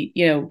actually,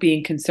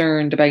 being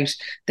concerned about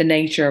the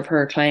nature of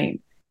her claim.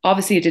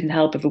 Obviously, it didn't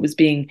help if it was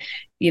being,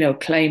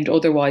 claimed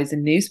otherwise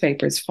in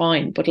newspapers,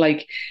 fine. But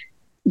like,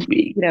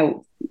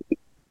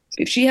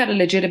 if she had a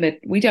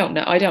legitimate, I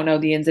don't know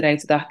the ins and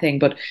outs of that thing,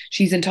 but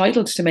she's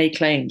entitled to make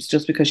claims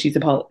just because she's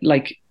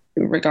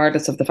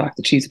regardless of the fact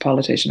that she's a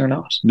politician or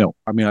not. No,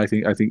 I mean, I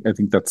think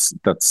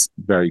that's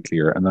very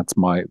clear, and that's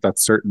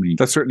certainly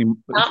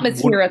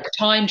atmosphere at the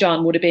time,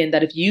 John, would have been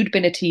that if you'd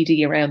been a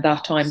TD around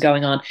that time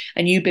going on,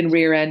 and you'd been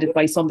rear-ended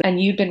by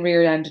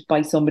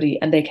somebody,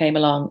 and they came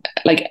along,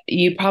 like,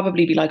 you'd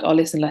probably be like, oh,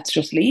 listen, let's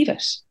just leave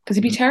it, because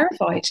you'd be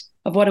terrified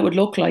of what it would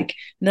look like.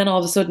 And then all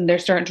of a sudden they're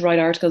starting to write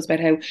articles about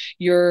how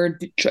you're,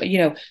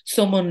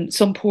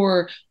 some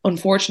poor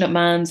unfortunate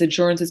man's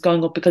insurance is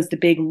going up because the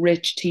big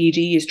rich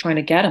TD is trying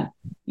to get him.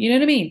 You know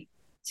what I mean?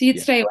 So you'd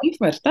stay away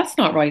from it. That's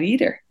not right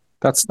either.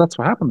 That's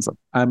what happens.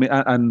 I mean,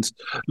 and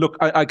look,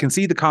 I can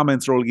see the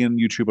comments rolling in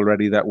YouTube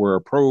already that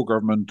we're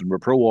pro-government and we're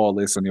pro all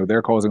this, and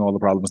they're causing all the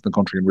problems in the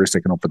country and we're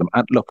sticking up for them.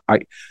 And look,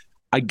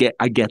 I get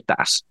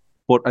that.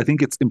 But I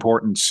think it's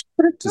important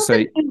to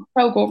say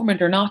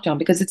pro-government or not, John,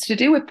 because it's to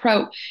do with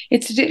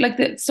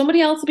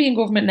somebody else will be in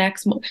government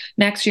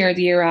next year,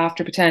 the year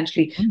after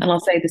potentially, and I'll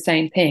say the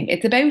same thing.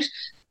 It's about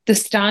the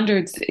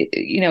standards,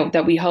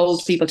 that we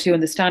hold people to,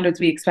 and the standards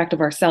we expect of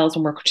ourselves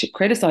when we're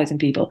criticizing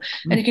people.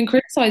 And you can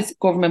criticize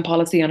government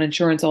policy on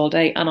insurance all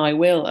day, and I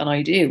will, and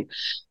I do.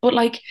 But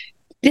like,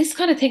 this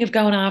kind of thing of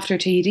going after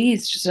TDs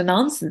is just a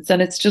nonsense,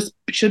 and it's just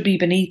should be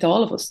beneath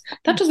all of us.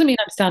 That doesn't mean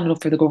I'm standing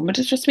up for the government.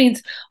 It just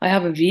means I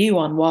have a view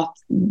on what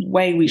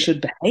way we should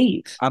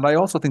behave. And I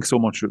also think so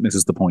much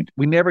misses the point.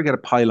 We never get a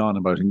pile on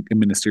about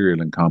ministerial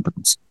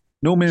incompetence.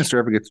 No minister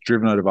ever gets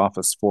driven out of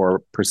office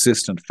for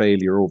persistent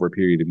failure over a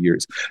period of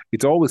years.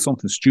 It's always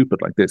something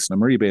stupid like this. Now,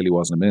 Marie Bailey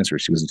wasn't a minister,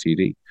 she was a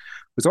TD.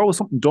 It's always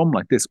something dumb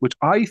like this, which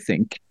I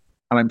think,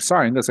 and I'm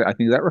sorry, I'm going to say, I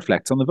think that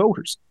reflects on the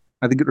voters.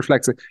 I think it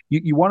reflects it.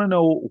 You want to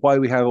know why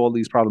we have all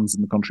these problems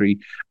in the country.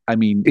 I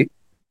mean,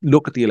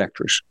 look at the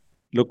electorate.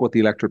 Look what the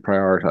electorate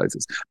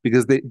prioritizes,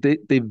 because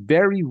they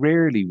very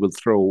rarely will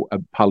throw a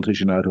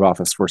politician out of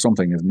office for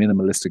something as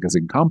minimalistic as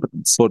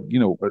incompetence. But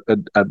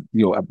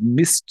a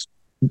missed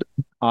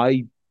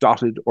I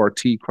dotted or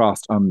T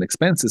crossed on an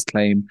expenses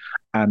claim,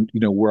 and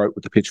we're out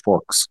with the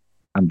pitchforks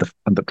and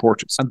the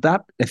torches. And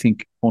that, I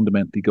think,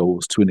 fundamentally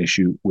goes to an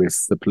issue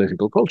with the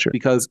political culture.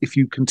 Because if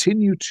you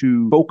continue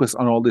to focus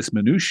on all this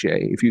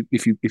minutiae,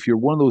 if you're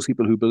one of those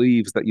people who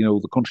believes that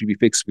the country be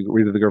fixed, we get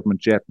rid of the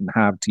government jet and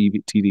have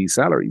TD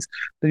salaries,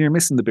 then you're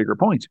missing the bigger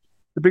point.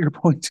 The bigger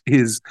point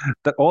is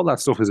that all that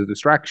stuff is a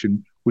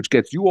distraction, which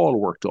gets you all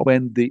worked up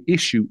when the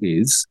issue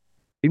is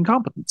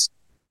incompetence.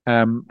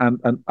 And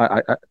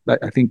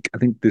I think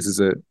this is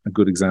a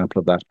good example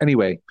of that.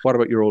 Anyway, what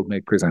about your old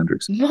mate Chris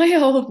Andrews? My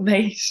old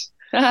mate.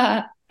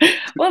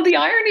 Well, the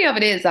irony of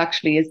it is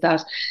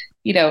that,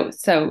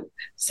 so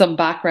some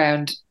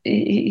background.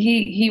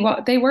 He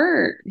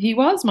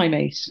was my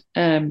mate.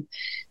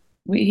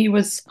 He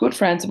was good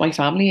friends with my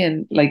family,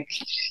 and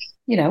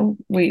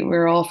we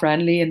were all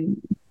friendly,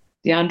 and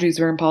the Andrews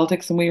were in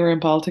politics and we were in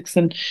politics,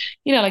 and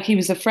he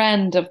was a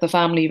friend of the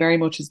family very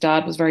much. His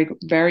dad was very,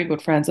 very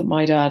good friends with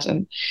my dad,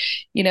 and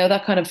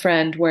that kind of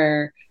friend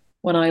where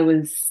when I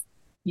was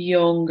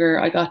younger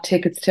I got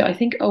tickets to, I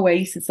think,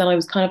 Oasis, and I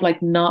was kind of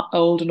like not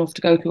old enough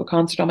to go to a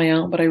concert on my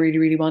own, but I really,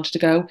 really wanted to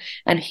go,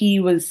 and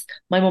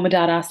my mum and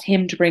dad asked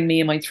him to bring me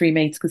and my three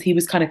mates because he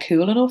was kind of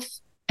cool enough.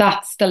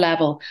 That's the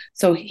level.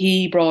 So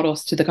he brought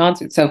us to the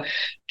concert. So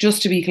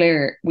just to be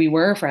clear, we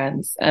were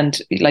friends, and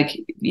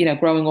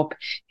growing up,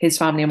 his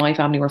family and my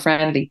family were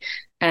friendly,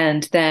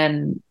 and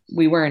then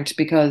we weren't,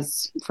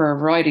 because for a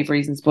variety of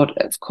reasons, but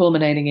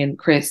culminating in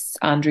Chris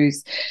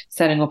Andrews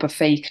setting up a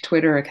fake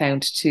Twitter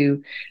account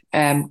to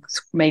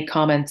make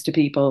comments to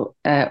people,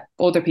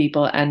 other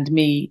people and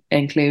me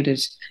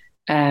included,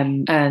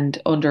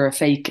 and under a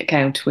fake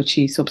account, which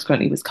he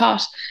subsequently was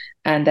caught.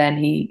 And then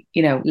he,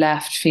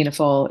 left Fianna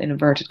Fáil in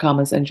inverted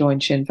commas and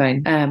joined Sinn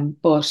Féin.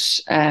 But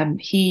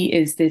he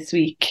is this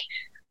week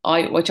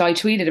which I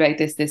tweeted about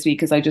this week,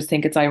 because I just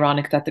think it's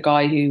ironic that the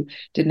guy who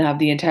didn't have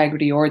the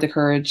integrity or the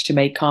courage to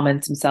make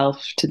comments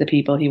himself to the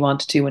people he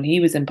wanted to when he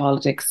was in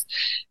politics,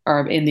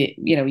 or in the,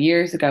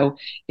 years ago,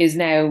 is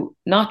now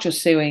not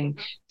just suing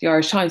the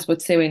Irish Times,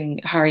 but suing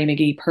Harry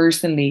McGee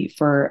personally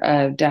for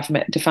a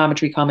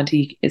defamatory comment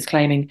he is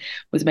claiming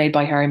was made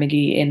by Harry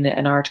McGee in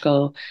an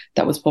article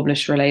that was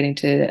published relating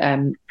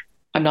to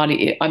I'm not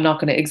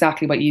going to,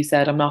 exactly what you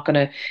said, I'm not going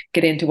to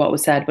get into what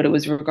was said, but it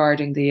was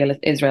regarding the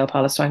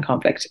Israel-Palestine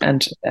conflict.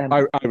 And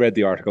I read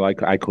the article.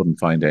 I couldn't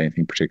find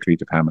anything particularly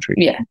defamatory.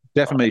 Yeah.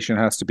 Defamation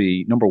has to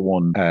be, number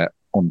one,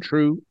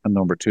 untrue, and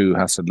number two,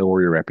 has to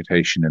lower your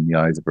reputation in the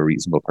eyes of a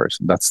reasonable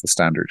person. That's the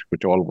standard,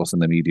 which all of us in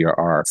the media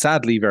are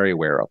sadly very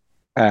aware of.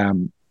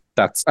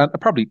 That's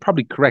probably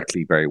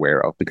correctly very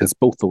aware of, because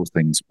both those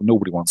things,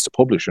 nobody wants to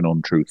publish an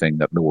untrue thing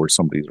that lowers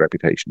somebody's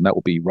reputation. That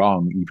would be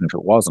wrong, even if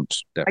it wasn't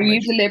defamation. Are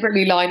you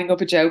deliberately lining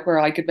up a joke where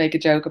I could make a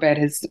joke about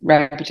his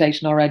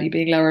reputation already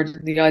being lowered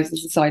in the eyes of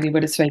society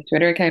with his fake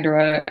Twitter account,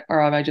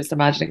 or am I just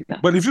imagining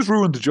that? Well, you've just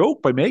ruined the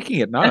joke by making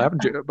it now,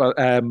 haven't you? But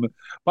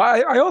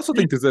I also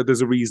think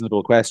there's a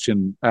reasonable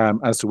question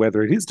as to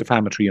whether it is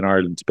defamatory in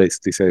Ireland to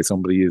basically say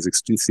somebody is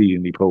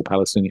exceedingly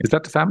pro-Palestinian. Is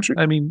that defamatory?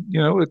 I mean,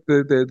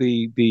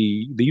 the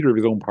leader of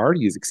his own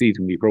party is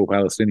exceedingly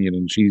pro-Palestinian,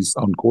 and she's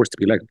on course to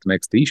be elected the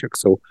next Taoiseach.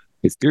 So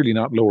it's clearly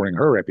not lowering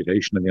her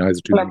reputation in the eyes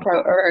of two people.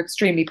 Or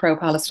extremely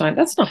pro-Palestine.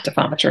 That's not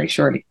defamatory,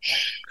 surely.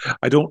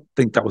 I don't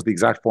think that was the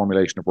exact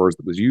formulation of words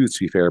that was used,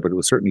 to be fair, but it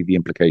was certainly the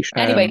implication.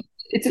 Anyway,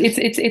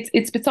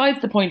 it's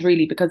besides the point,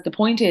 really, because the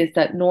point is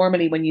that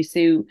normally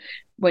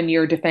when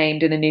you're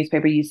defamed in a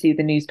newspaper, you sue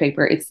the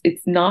newspaper.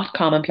 It's not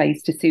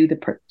commonplace to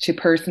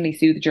personally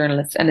sue the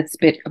journalist, and it's a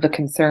bit of a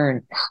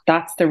concern.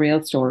 That's the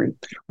real story.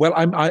 Well,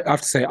 I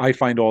have to say, I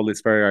find all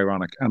this very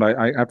ironic, and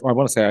I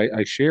want to say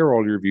I share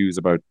all your views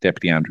about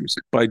Deputy Andrews,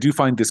 but I do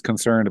find this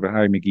concern about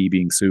Harry McGee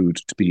being sued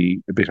to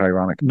be a bit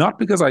ironic. Not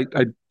because I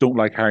don't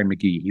like Harry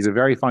McGee. He's a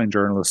very fine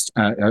journalist.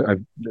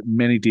 I've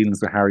many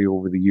dealings with Harry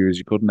over the years.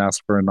 You couldn't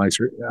ask to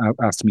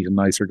meet a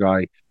nicer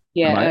guy.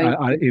 Yeah,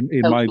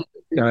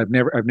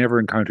 I've never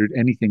encountered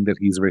anything that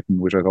he's written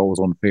which I thought was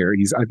unfair.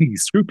 I think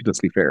he's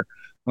scrupulously fair,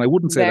 and I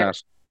wouldn't say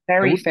that.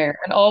 Very fair,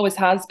 and always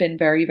has been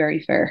very, very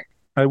fair.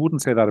 I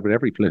wouldn't say that about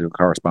every political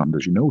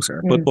correspondent, as you know,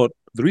 sir. But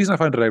the reason I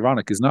find it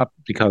ironic is not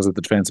because of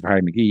the defence of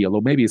Harry McGee,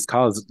 although maybe it's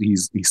because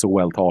he's so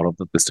well thought of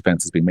that this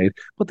defence is being made.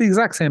 But the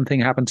exact same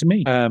thing happened to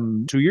me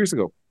 2 years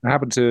ago. It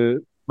happened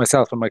to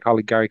myself and my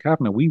colleague Gary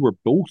Kavanagh. We were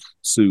both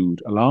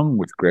sued along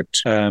with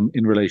Gript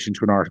in relation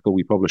to an article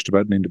we published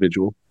about an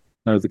individual.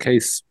 Now, the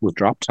case was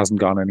dropped,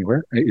 hasn't gone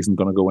anywhere, it isn't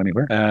going to go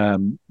anywhere.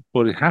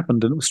 But it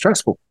happened and it was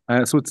stressful.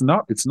 So it's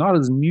not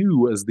as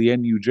new as the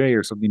NUJ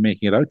or something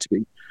making it out to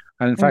be.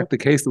 And in fact, the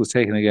case that was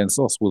taken against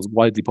us was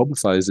widely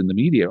publicised in the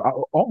media,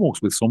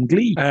 almost with some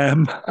glee.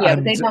 But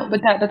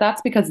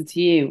that's because it's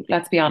you.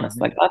 Let's be honest.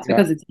 That's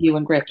because it's you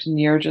and Gript, and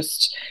you're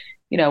just,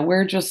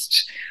 we're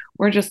just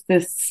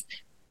this.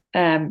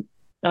 There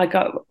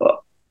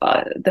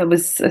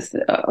was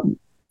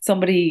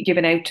somebody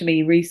giving out to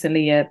me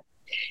recently,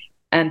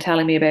 and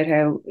telling me about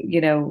how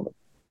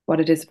what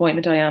a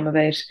disappointment I am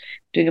about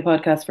doing a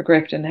podcast for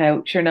Gript, and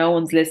how sure no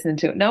one's listening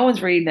to it, no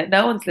one's reading it,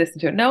 no one's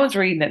listening to it, no one's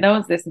reading it, no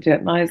one's listening to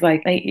it. And I was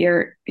like, mate,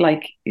 you're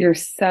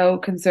so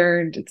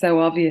concerned, it's so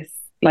obvious.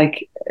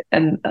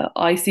 And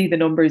I see the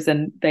numbers,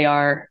 and they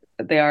are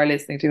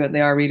listening to it, and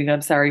they are reading.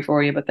 I'm sorry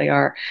for you, but they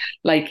are.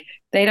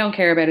 They don't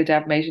care about a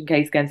defamation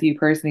case against you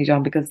personally,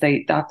 John, because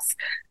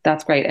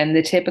that's great. And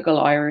the typical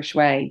Irish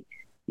way,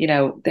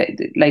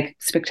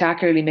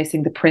 spectacularly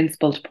missing the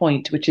principled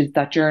point, which is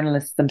that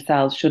journalists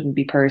themselves shouldn't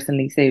be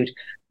personally sued,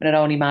 but it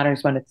only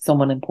matters when it's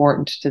someone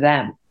important to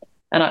them.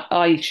 And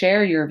I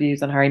share your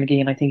views on Harry McGee,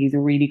 and I think he's a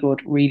really good,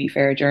 really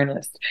fair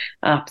journalist.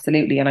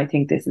 Absolutely. And I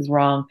think this is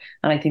wrong.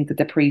 And I think that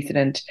the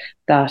precedent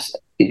that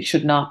it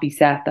should not be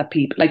set, that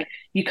people,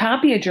 you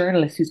can't be a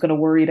journalist who's going to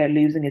worry about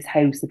losing his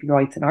house if he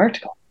writes an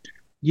article.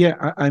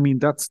 Yeah, I mean,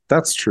 that's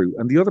true.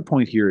 And the other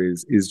point here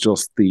is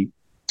just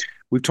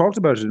we've talked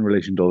about it in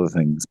relation to other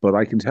things, but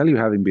I can tell you,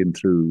 having been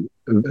through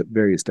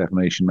various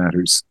defamation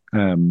matters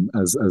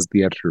as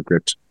the editor of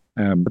Gript,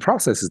 the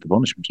process is the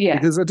punishment. Yeah.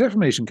 Because a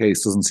defamation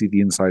case doesn't see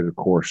the inside of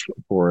court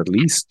for at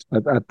least,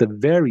 at the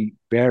very,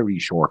 very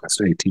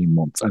shortest, 18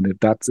 months. And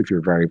if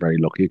you're very, very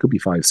lucky, it could be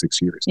 5-6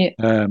 years. Yeah.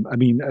 I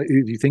mean,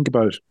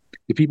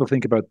 if people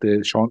think about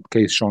the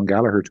case Sean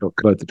Gallagher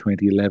took about the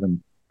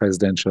 2011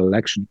 presidential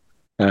election,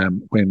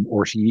 when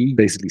RTE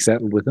basically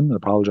settled with him and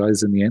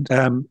apologised in the end,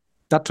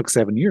 that took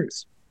 7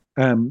 years.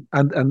 And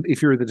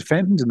if you're the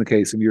defendant in the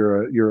case, and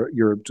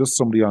you're just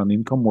somebody on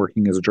income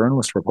working as a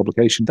journalist for a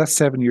publication, that's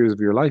 7 years of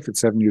your life.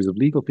 It's 7 years of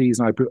legal fees,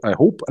 and I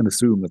hope and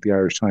assume that the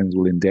Irish Times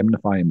will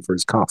indemnify him for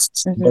his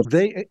costs. Mm-hmm.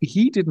 But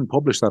he didn't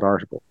publish that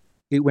article.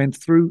 It went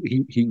through.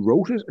 He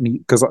wrote it, and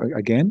because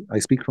again, I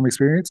speak from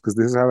experience, because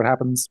this is how it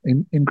happens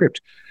in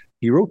Gript.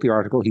 He wrote the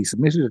article. He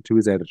submitted it to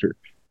his editor.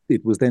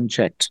 It was then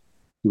checked.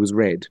 It was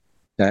read.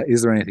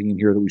 Is there anything in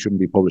here that we shouldn't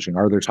be publishing?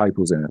 Are there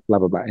typos in it? Blah,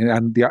 blah, blah.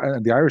 And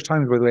the Irish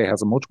Times, by the way,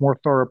 has a much more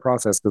thorough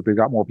process because they've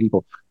got more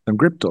people than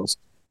Gript does.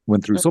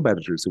 went through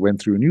sub-editors, it went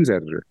through a news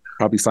editor,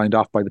 probably signed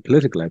off by the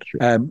political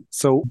editor.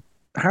 So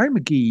Harry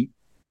McGee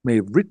may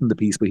have written the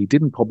piece, but he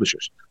didn't publish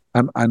it.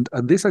 And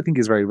this, I think,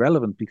 is very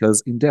relevant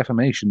because in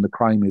defamation, the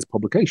crime is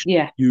publication.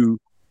 Yeah.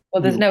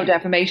 Well, there's no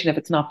defamation if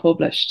it's not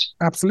published.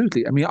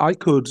 Absolutely. I mean, I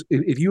could,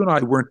 if you and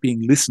I weren't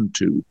being listened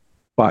to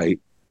by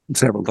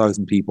several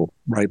thousand people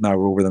right now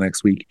or over the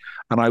next week,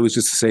 and I was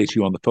just to say to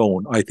you on the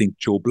phone, I think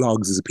Joe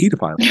Bloggs is a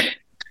paedophile.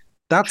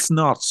 That's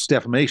not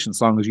defamation as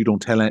long as you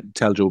don't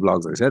tell Joe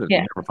Bloggs I said it. Yeah.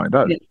 You'll never find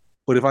out. Yeah.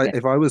 But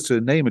if I was to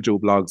name a Joe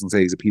Bloggs and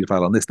say he's a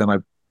paedophile on this, then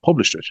I've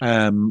published it.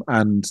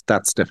 And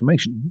that's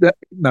defamation.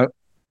 Now,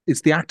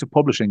 it's the act of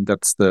publishing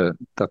that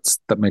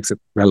makes it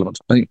relevant.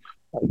 I mean,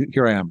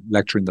 here I am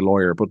lecturing the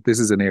lawyer, but this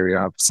is an area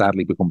I've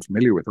sadly become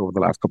familiar with over the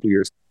last couple of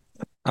years.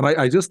 And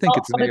I just think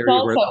it's an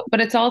area where... But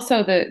it's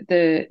also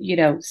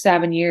the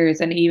 7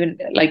 years, and even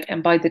like,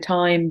 and by the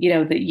time,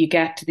 that you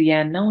get to the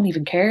end, no one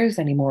even cares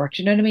anymore.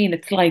 Do you know what I mean?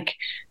 It's like,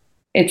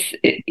 it's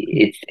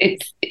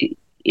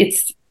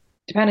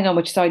depending on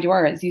which side you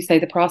are, as you say,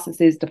 the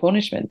process is the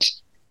punishment.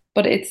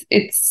 But it's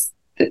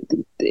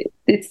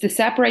the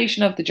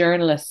separation of the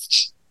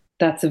journalist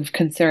that's of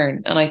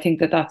concern, and I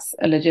think that's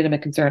a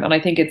legitimate concern. And I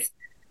think it's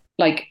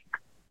like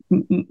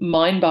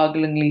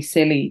mind-bogglingly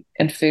silly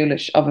and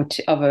foolish of a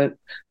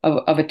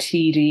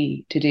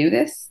TD to do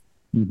this,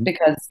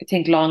 because I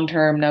think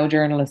long-term, no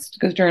journalist,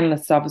 because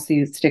journalists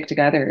obviously stick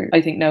together.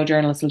 I think no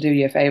journalist will do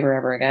you a favor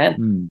ever again.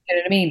 You know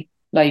what I mean?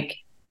 Like,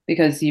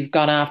 because you've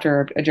gone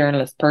after a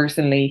journalist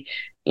personally.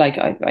 Like,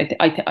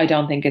 I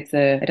don't think it's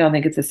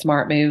a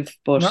smart move.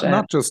 But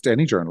not just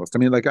any journalist. I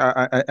mean, like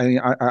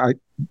I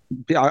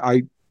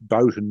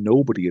bow to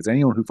nobody. As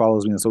anyone who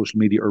follows me on social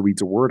media or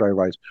reads a word I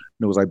write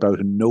knows, I bow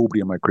to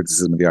nobody in my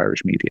criticism of the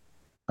Irish media.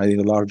 I think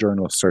a lot of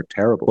journalists are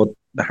terrible,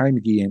 but Harry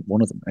McGee ain't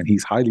one of them, and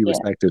he's highly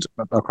respected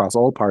across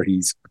all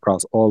parties,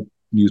 across all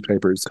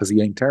newspapers, because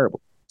he ain't terrible.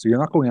 So you're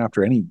not going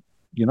after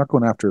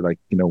like,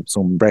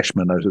 some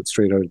freshman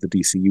straight out of the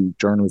DCU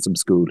journalism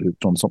school who's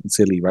done something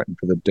silly writing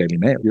for the Daily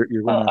Mail.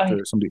 You're going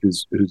after somebody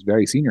who's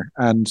very senior.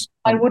 And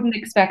I wouldn't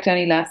expect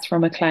any less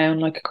from a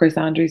clown like Chris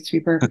Andrews, to be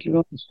perfectly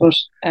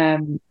honest.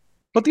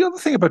 But the other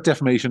thing about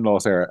defamation law,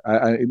 Sarah,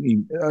 I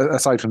mean,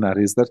 aside from that,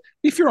 is that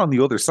if you're on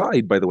the other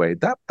side, by the way,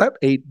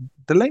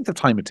 the length of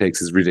time it takes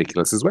is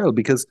ridiculous as well.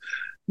 Because,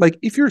 like,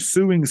 if you're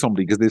suing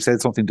somebody because they've said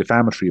something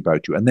defamatory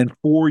about you, and then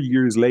 4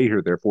 years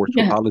later they're forced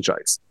to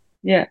apologize.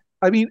 Yeah.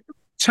 I mean,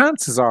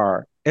 chances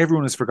are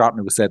everyone has forgotten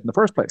it was said in the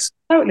first place.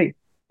 Totally.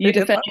 You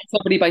defend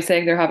somebody by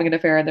saying they're having an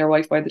affair and their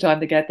wife, by the time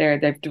they get there,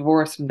 they've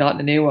divorced and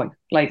gotten a new one.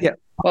 Like,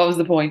 what was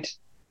the point?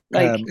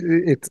 Like,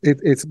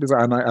 it's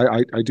bizarre, and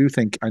I do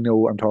think, I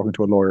know I'm talking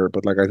to a lawyer,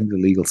 but like, I think the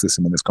legal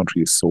system in this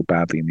country is so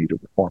badly in need of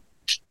reform.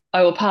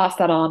 I will pass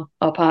that on.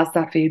 I'll pass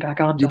that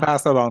feedback on. You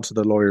pass that on to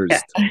the lawyers.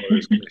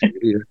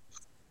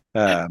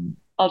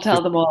 I'll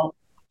tell them all.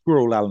 Poor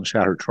old Alan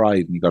Shatter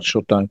tried and he got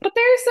shut down. But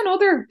there's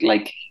another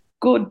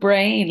good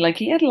brain. Like,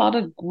 he had a lot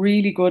of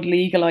really good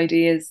legal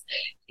ideas.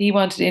 He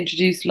wanted to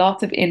introduce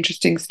lots of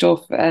interesting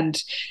stuff,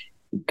 and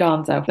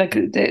gonzo. Like,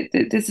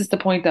 this is the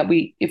point that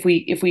if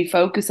we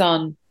focus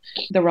on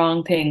the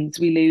wrong things,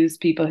 we lose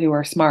people who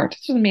are smart.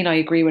 It doesn't mean I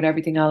agree with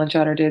everything Alan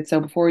Shatter did. So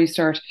before you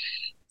start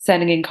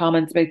sending in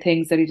comments about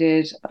things that he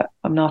did,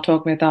 I'm not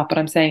talking about that, but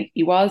I'm saying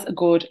he was a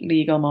good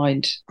legal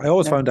mind. I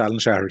always found Alan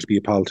Shatter to be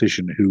a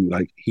politician who,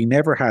 like, he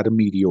never had a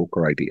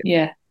mediocre idea.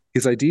 Yeah.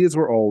 His ideas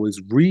were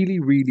always really,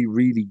 really,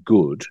 really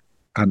good.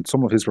 And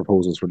some of his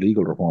proposals for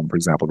legal reform, for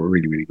example, were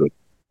really, really good,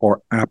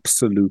 or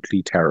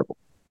absolutely terrible.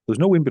 There's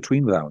no in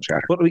between with Alan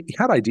Shatter. But he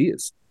had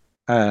ideas.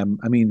 I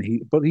mean,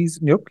 he's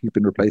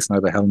been replaced now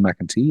by Helen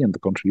McEntee, and the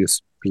country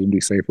is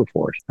presumably safer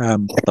for it.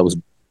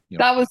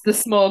 That was the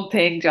smug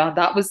thing, John.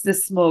 That was the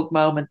smug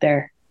moment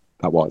there.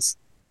 That was.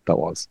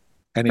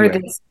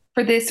 Anyway,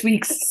 for this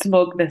week's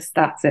smugness,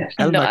 that's it.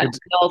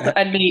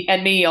 And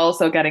me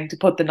also getting to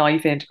put the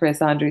knife into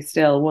Chris Andrews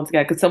still once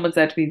again, because someone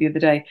said to me the other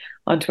day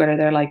on Twitter,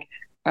 they're like,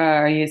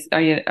 are you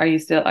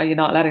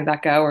not letting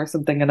that go or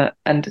something?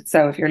 And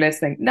so if you're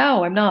listening,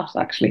 no, I'm not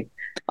actually.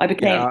 I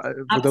became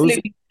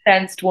absolutely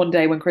incensed one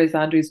day when Chris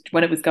Andrews,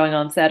 when it was going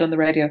on, said on the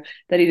radio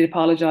that he'd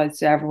apologized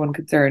to everyone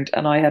concerned,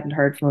 and I hadn't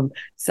heard from him.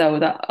 So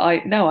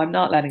I'm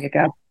not letting it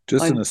go.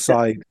 Just an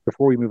aside,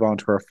 before we move on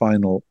to our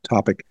final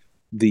topic,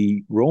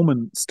 the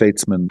Roman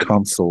statesman,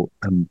 consul,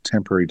 and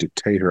temporary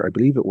dictator, I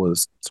believe it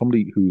was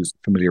somebody who's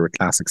familiar with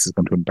classics is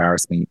going to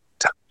embarrass me.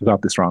 I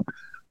got this wrong,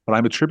 but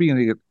I'm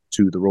attributing it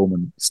to the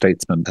Roman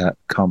statesman,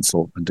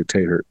 consul, and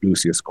dictator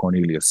Lucius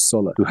Cornelius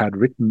Sulla, who had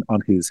written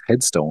on his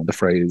headstone the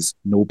phrase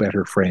 "No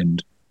better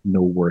friend,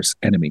 no worse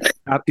enemy."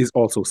 That is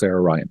also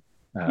Sarah Ryan.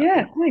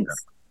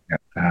 Thanks.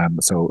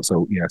 So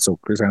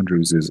Chris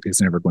Andrews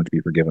is never going to be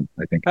forgiven,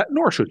 I think,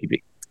 nor should he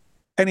be.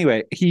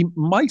 Anyway, he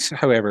might,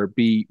 however,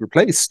 be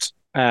replaced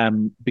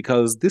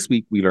because this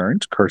week we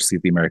learned, courtesy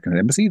of the American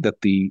embassy,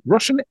 that the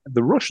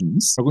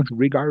Russians are going to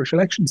rig Irish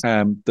elections.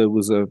 There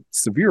was a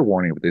severe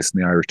warning of this in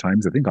the Irish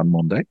Times, I think on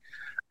Monday,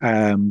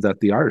 that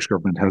the Irish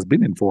government has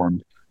been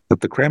informed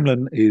that the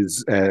Kremlin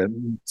is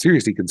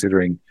seriously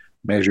considering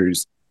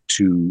measures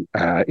to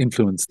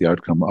influence the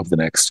outcome of the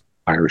next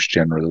Irish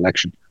general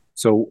election.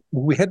 So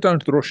we head down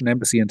to the Russian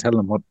embassy and tell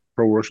them what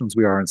pro-Russians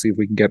we are and see if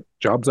we can get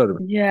jobs out of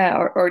it. Yeah,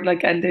 or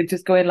like, and they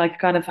just go in like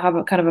kind of have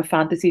a kind of a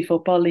fantasy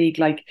football league,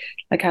 like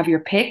have your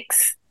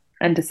picks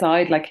and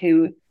decide like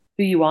who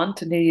you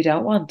want and who you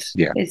don't want.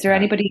 Yeah. Is there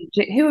anybody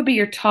who would be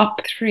your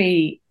top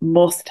 3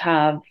 must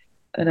have?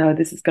 I know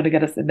this is going to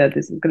get us into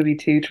this is going to be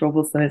too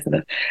troublesome, isn't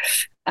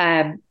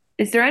it?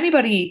 Is there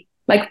anybody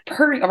like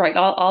all right,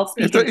 I'll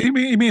speak. You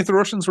mean if the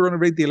Russians were going to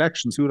rig the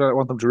elections, who would I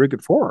want them to rig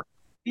it for?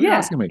 You're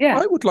asking me. Yeah.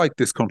 I would like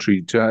this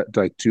country to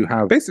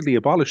have basically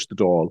abolished the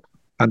Dáil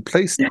and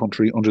place the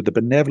country under the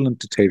benevolent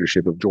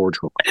dictatorship of George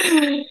Hook.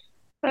 There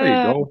you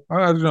go.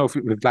 I don't know if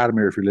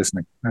Vladimir, if you're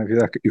listening,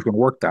 you can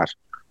work that.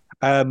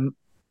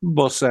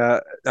 But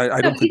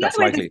I don't think that's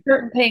likely.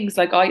 Certain things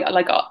like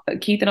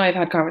Keith and I have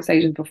had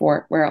conversations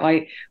before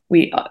where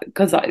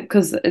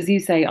because as you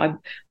say,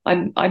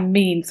 I'm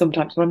mean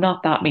sometimes, but I'm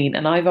not that mean.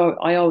 And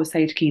I always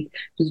say to Keith,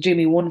 just do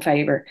me one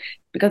favor,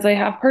 because I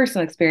have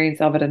personal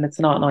experience of it, and it's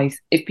not nice.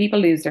 If people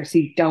lose their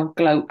seat, don't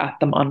gloat at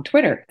them on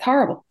Twitter. It's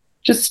horrible.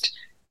 Just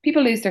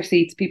people lose their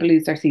seats.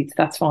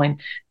 That's fine.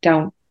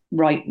 Don't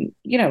write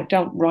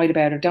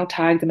about it. Don't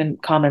tag them in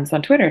comments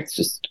on Twitter. It's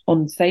just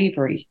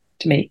unsavory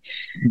to me.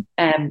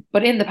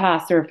 But in the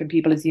past, there have been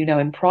people, as you know,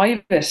 in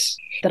private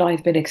that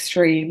I've been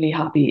extremely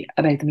happy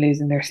about them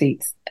losing their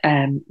seats.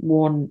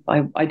 One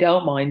I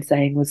don't mind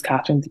saying was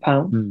Catherine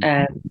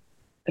Zapone.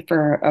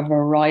 For a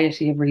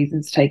variety of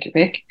reasons, take your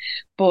pick.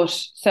 But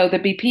so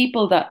there'd be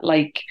people that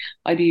like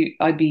I'd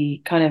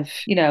be kind of,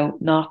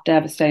 not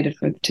devastated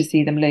to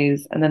see them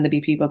lose, and then there'd be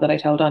people that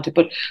I'd hold on to.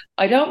 But what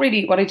I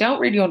don't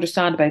really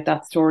understand about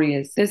that story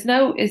is is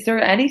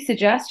there any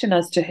suggestion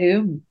as to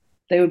whom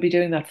they would be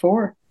doing that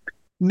for?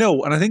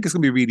 No, and I think it's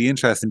going to be really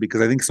interesting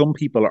because I think some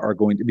people are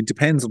going to, it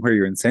depends on where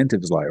your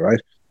incentives lie, right?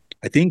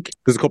 I think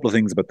there's a couple of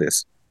things about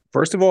this.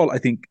 First of all, I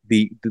think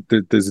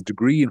there's a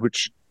degree in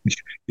which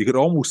you could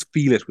almost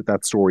feel it with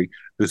that story.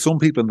 There's some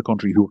people in the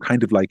country who are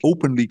kind of like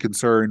openly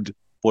concerned,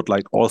 but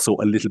like also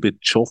a little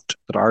bit chuffed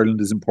that Ireland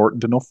is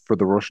important enough for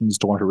the Russians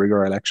to want to rig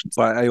our elections.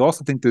 So I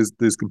also think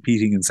there's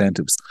competing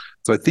incentives.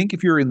 So I think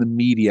if you're in the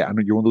media and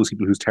you're one of those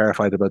people who's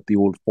terrified about the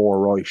old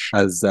Reich,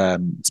 as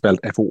spelled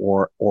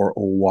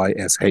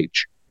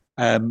Forroysh,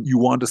 you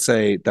want to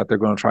say that they're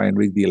going to try and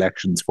rig the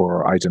elections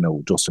for, I don't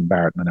know, Justin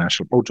Barrett and the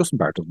National. Oh, Justin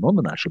Barrett doesn't run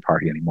the National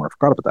Party anymore. I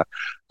forgot about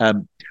that.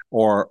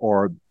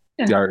 Or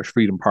the Irish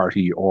Freedom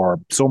Party, or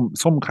some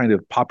kind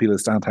of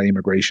populist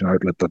anti-immigration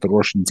outlet that the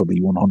Russians will be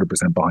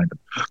 100% behind them.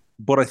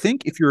 But I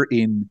think if you're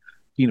in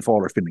Fianna Fáil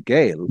or Fine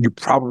Gael, you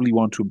probably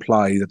want to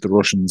imply that the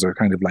Russians are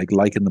kind of like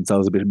liking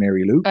themselves a bit of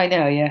Mary Lou. I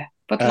know, yeah.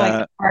 But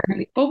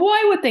but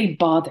why would they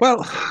bother?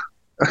 Well,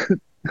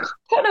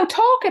 no,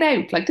 talk it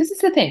out. Like, this is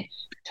the thing.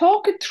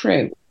 Talk it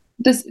through.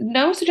 There's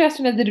no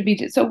suggestion that it'd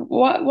be. So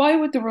why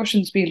would the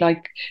Russians be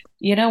like,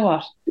 you know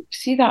what?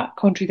 See that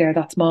country there,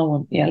 that small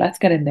one? Yeah, let's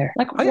get in there.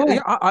 Like,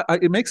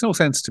 it makes no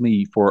sense to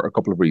me for a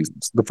couple of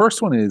reasons. The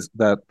first one is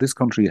that this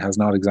country has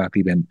not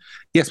exactly been.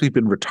 Yes, we've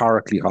been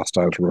rhetorically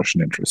hostile to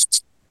Russian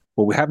interests,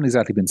 but we haven't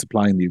exactly been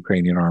supplying the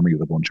Ukrainian army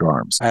with a bunch of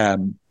arms.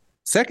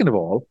 Second of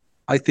all,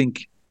 I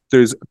think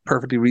there's a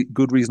perfectly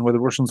good reason why the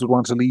Russians would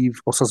want to leave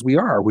us as we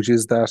are, which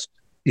is that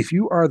if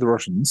you are the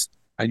Russians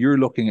and you're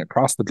looking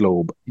across the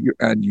globe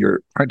and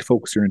you're trying to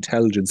focus your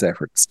intelligence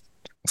efforts,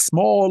 a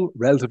small,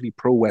 relatively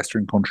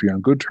pro-Western country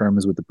on good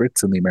terms with the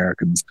Brits and the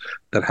Americans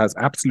that has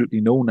absolutely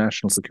no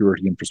national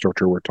security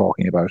infrastructure we're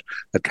talking about,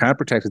 that can't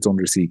protect its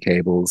undersea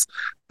cables,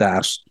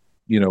 that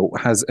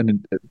has a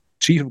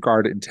chief of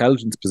guard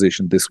intelligence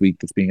position this week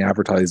that's being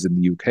advertised in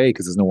the UK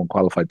because there's no one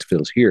qualified to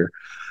fill it here.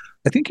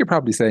 I think you're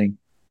probably saying,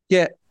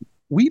 yeah,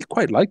 we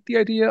quite like the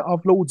idea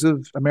of loads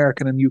of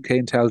American and UK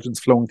intelligence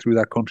flowing through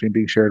that country and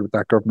being shared with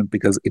that government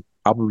because it's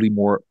probably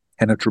more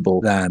penetrable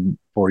than,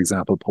 for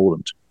example,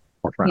 Poland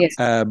or France. Yes.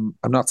 I'm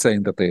not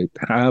saying that they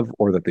have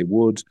or that they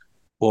would,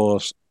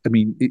 but I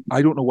mean,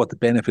 I don't know what the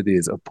benefit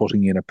is of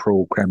putting in a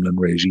pro-Kremlin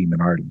regime in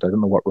Ireland. I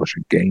don't know what Russia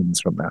gains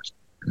from that.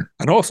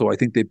 And also, I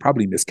think they'd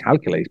probably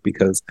miscalculate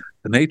because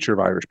the nature of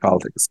Irish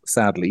politics,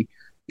 sadly,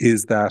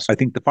 is that I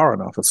think the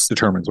Foreign Office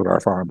determines what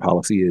our foreign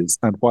policy is.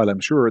 And while I'm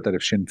sure that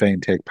if Sinn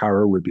Féin take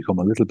power, we'll become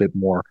a little bit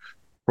more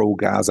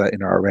pro-Gaza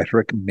in our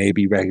rhetoric,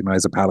 maybe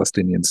recognise a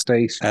Palestinian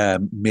state,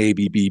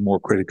 maybe be more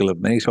critical of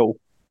NATO,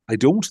 I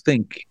don't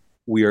think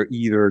we are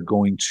either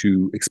going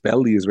to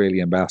expel the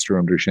Israeli ambassador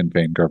under Sinn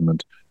Féin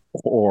government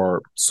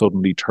or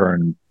suddenly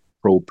turn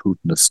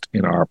pro-Putinist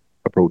in our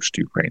approach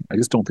to Ukraine. I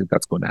just don't think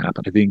that's going to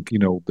happen. I think,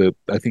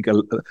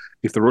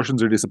 if the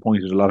Russians are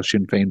disappointed, a lot of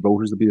Sinn Féin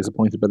voters will be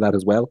disappointed by that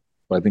as well.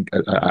 But I think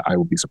I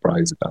would be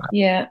surprised if that happens.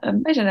 Yeah,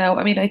 I don't know.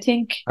 I mean, I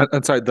think...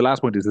 And sorry, the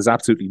last point is there's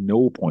absolutely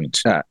no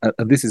point.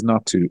 And this is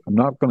not to... I'm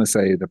not going to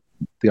say that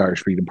the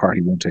Irish Freedom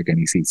Party won't take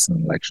any seats in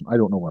an election. I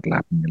don't know what will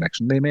happen in the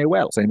election. They may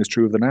well. Same is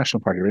true of the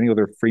National Party or any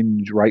other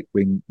fringe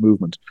right-wing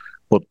movement.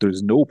 But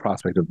there's no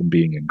prospect of them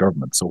being in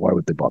government. So why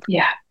would they bother?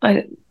 Yeah,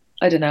 I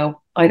don't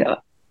know.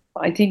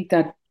 I think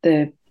that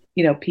the,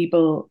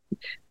 people,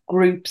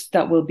 groups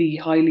that will be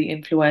highly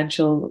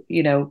influential,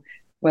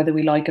 whether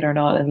we like it or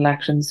not, in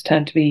elections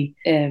tend to be,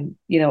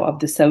 of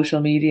the social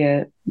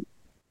media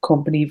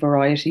company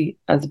variety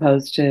as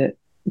opposed to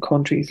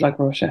countries like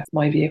Russia,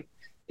 my view.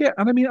 Yeah,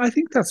 and I mean, I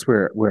think that's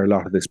where a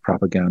lot of this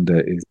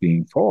propaganda is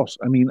being fought.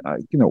 I mean,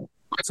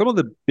 some of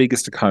the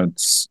biggest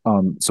accounts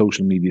on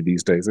social media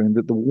these days. I mean,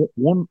 the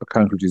one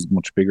account which is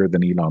much bigger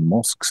than Elon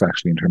Musk's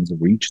actually in terms of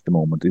reach at the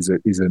moment is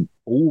an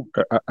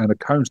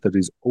account that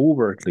is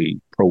overtly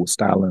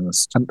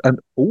pro-Stalinist and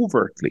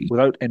overtly,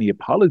 without any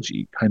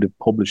apology, kind of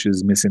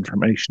publishes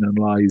misinformation and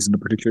lies in a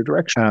particular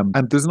direction.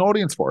 And there's an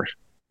audience for it.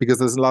 Because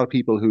there's a lot of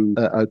people who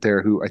out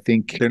there who I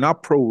think they're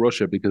not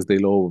pro-Russia because they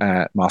love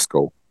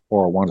Moscow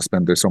or want to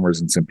spend their summers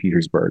in St.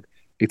 Petersburg.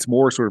 It's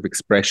more sort of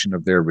expression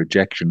of their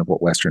rejection of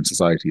what Western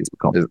society has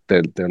become.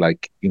 They're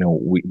like,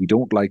 we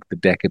don't like the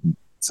decadent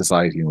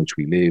society in which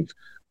we live.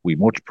 We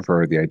much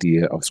prefer the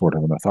idea of sort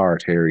of an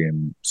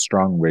authoritarian,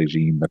 strong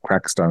regime that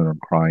cracks down on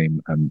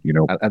crime, and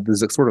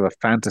there's a sort of a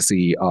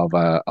fantasy of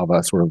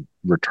a sort of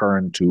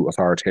return to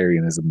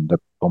authoritarianism that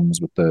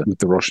comes with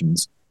the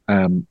Russians.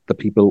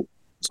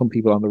 Some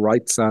people on the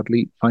right,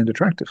 sadly, find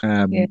attractive.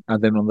 And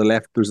then on the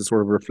left, there's a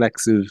sort of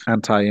reflexive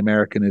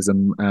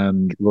anti-Americanism,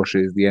 and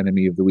Russia is the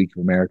enemy of the weak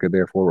of America,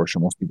 therefore Russia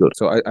must be good.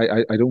 So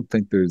I don't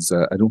think there's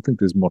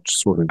much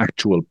sort of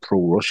actual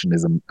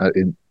pro-Russianism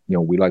in.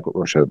 We like what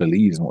Russia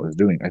believes and what it's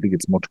doing. I think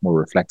it's much more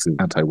reflexive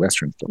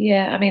anti-Western stuff.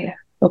 Yeah, I mean,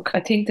 look, I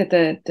think that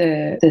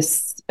the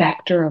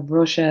spectre of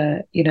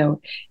Russia,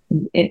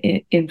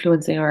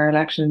 influencing our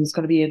elections is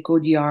going to be a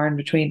good yarn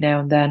between now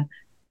and then.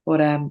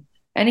 But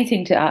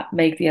anything to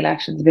make the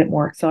elections a bit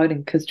more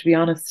exciting, because to be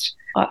honest,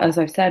 as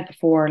I've said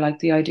before, like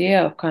the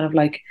idea of kind of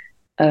like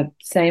a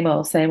same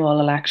old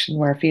election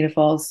where Fianna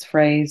Fáil's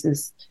phrase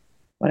is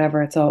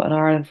whatever, it's all an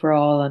Ireland for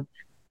all, and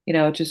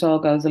it just all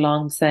goes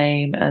along the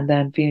same, and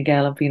then Fine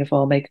Gael and Fianna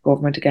Fáil make a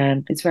government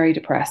again. It's very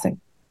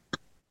depressing.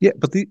 Yeah,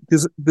 but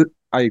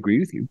I agree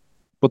with you.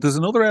 But there's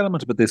another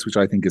element about this which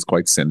I think is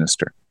quite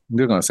sinister. I'm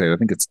going to say I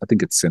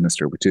think it's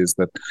sinister, which is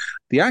that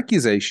the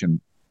accusation,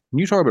 when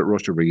you talk about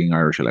Russia rigging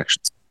Irish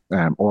elections,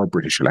 or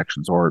British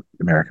elections, or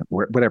American,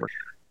 whatever,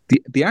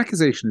 the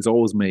accusation is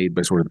always made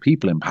by sort of the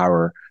people in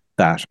power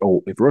that,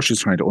 if Russia's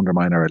trying to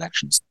undermine our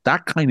elections,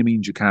 that kind of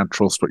means you can't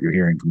trust what you're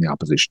hearing from the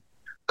opposition,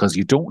 because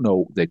you don't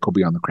know, they could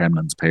be on the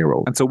Kremlin's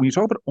payroll. And so when you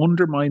talk about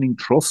undermining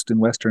trust in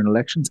Western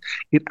elections,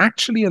 it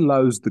actually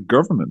allows the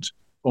government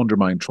to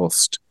undermine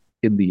trust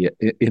in the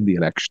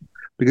election,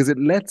 because it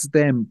lets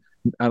them,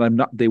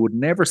 and they would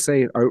never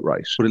say it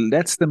outright, but it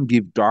lets them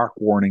give dark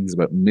warnings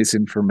about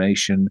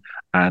misinformation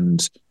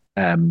and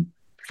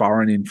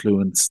foreign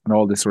influence and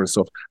all this sort of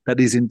stuff that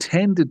is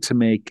intended to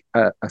make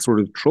a sort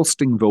of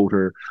trusting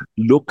voter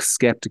look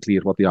skeptically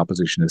at what the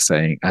opposition is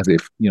saying, as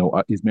if,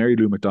 is Mary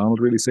Lou McDonald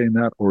really saying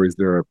that, or is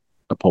there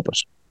a puppet?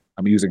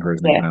 I'm using her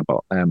as an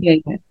example.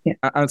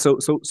 And so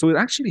it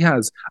actually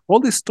has all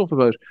this stuff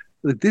about,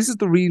 this is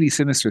the really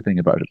sinister thing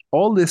about it.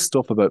 All this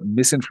stuff about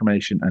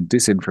misinformation and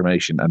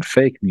disinformation and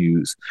fake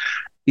news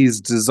is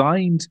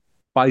designed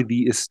by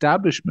the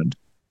establishment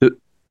to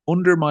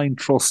undermine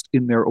trust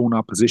in their own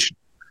opposition,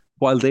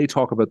 while they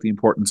talk about the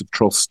importance of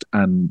trust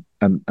and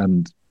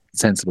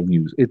sensible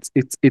news.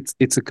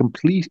 It's a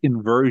complete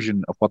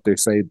inversion of what they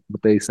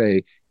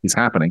say is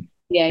happening.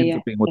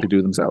 Being what they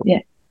do themselves.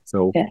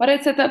 So, but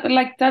it's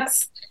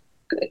that's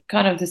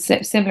kind of the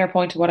similar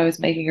point to what I was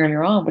making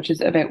earlier on, which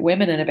is about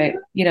women and about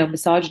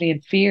misogyny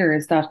and fear.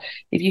 Is that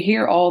if you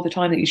hear all the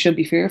time that you should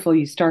be fearful,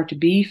 you start to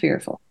be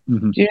fearful.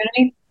 Mm-hmm. Do you know what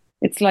I mean?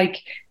 It's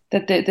like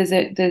that.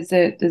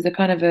 There's a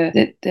kind of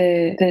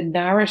the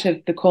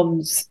narrative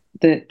becomes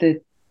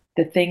the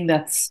thing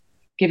that's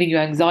giving you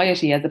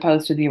anxiety as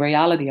opposed to the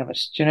reality of it.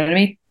 Do you know what I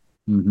mean?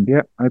 Mm-hmm.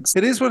 Yeah,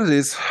 it is what it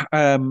is,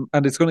 and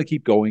it's going to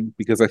keep going,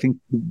 because I think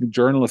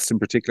journalists in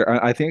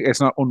particular, I think it's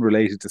not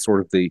unrelated to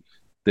sort of the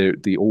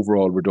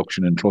overall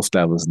reduction in trust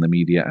levels in the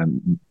media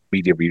and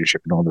media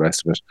readership and all the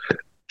rest of it.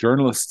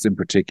 Journalists in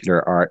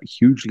particular are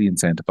hugely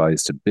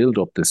incentivized to build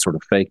up this sort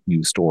of fake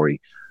news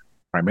story,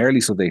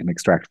 primarily so they can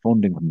extract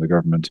funding from the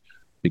government,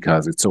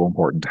 because it's so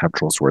important to have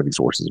trustworthy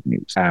sources of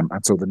news. And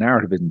so the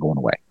narrative isn't going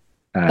away.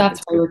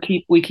 That's why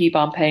we keep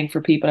on paying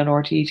for people in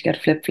RTE to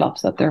get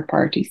flip-flops at their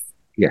parties.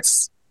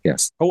 Yes.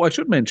 Oh, I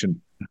should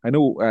mention, I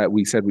know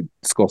we said we'd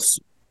discuss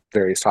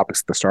various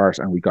topics at the start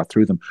and we got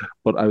through them,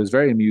 but I was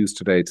very amused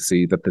today to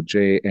see that the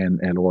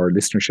JNLR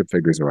listenership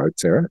figures are out.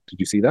 Sarah, did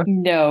you see that?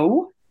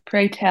 No,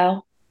 pray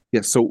tell.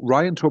 Yes, so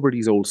Ryan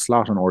Tubridy's old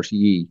slot on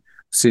RTE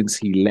since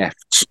he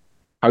left.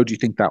 How do you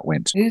think that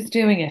went? Who's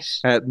doing it?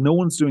 No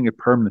one's doing it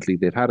permanently.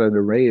 They've had an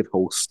array of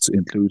hosts,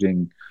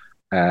 including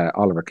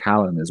Oliver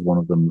Callan is one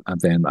of them,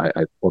 and then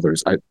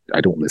others. I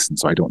don't listen,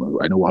 so I don't know.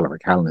 I know Oliver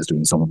Callan is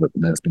doing some of it,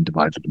 and then it's been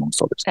divided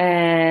amongst others.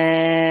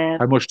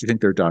 How much do you think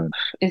they're down?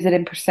 Is it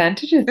in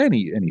percentages?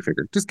 Any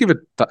figure. Just give it.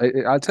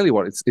 I'll tell you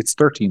what. It's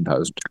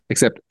 13,000.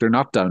 Except they're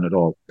not down at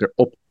all. They're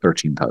up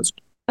 13,000.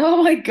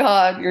 Oh my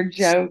God, you're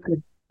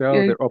joking. No,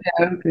 they're up.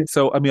 joking.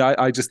 So I mean,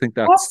 I just think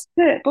that's.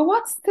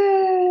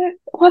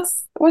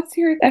 What's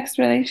your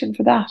explanation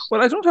for that?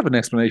 Well, I don't have an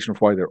explanation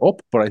for why they're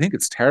up, but I think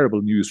it's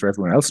terrible news for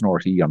everyone else in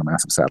RTE on a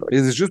massive salary.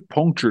 It's just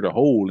punctured a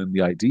hole in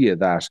the idea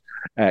that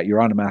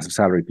you're on a massive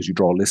salary because you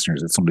draw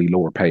listeners that somebody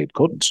lower paid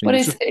couldn't. But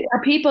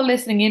are people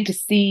listening in to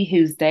see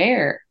who's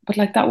there? But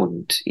like that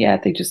wouldn't,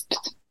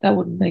 that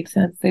wouldn't make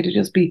sense. They'd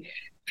just be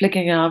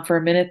flicking on for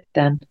a minute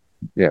then.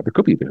 Yeah, there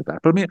could be a bit of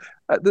that. But I mean,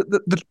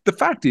 the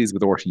fact is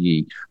with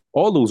RTE,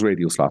 all those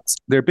radio slots,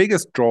 their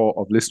biggest draw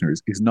of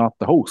listeners is not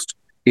the host.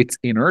 It's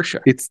inertia.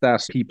 It's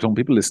that some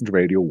people listen to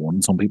Radio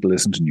 1, some people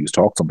listen to News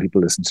Talk, some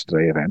people listen to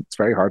Today Event. It's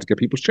very hard to get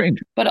people to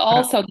change. But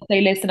also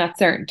they listen at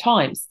certain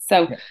times.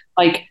 So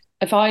like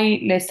if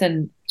I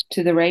listen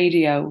to the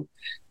radio,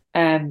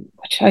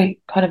 which I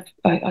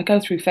go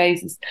through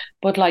phases,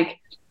 but like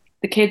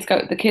the kids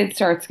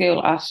start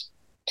school at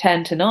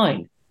 10 to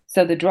 9.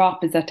 So the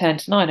drop is at 10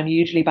 to 9. I'm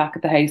usually back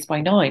at the house by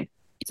 9.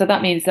 So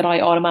that means that I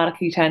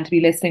automatically tend to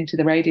be listening to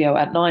the radio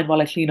at 9 while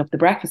I clean up the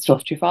breakfast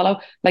stuff. Do you follow?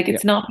 Like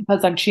it's not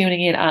because I'm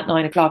tuning in at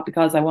 9 o'clock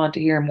because I want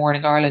to hear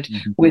Morning Ireland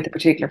with a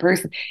particular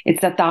person.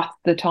 It's that's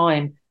the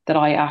time that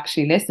I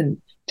actually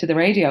listen to the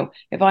radio.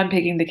 If I'm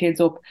picking the kids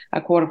up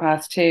at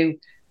 2:15,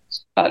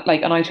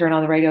 and I turn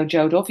on the radio,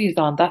 Joe Duffy's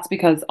on, that's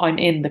because I'm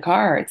in the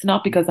car. It's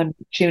not because I'm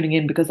tuning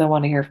in because I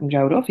want to hear from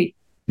Joe Duffy.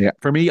 Yeah,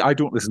 for me, I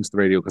don't listen to the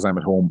radio because I'm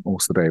at home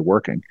most of the day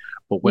working.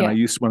 But when I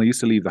used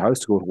to leave the house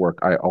to go to work,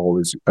 I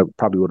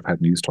probably would have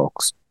had News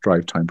Talk's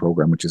drive time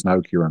program, which is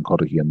now Kieran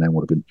Cuddihy, and then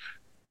would have been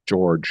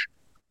George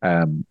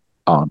on.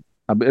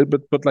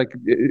 But like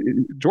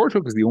George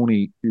Hook is the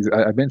only.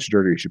 I mentioned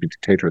earlier he should be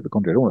dictator of the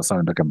country. I don't want to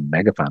sound like a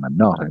mega fan. I'm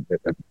not.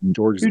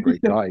 George is a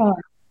great guy.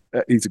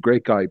 He's a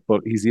great guy,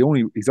 but he's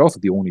also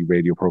the only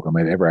radio program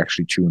I've ever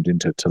actually tuned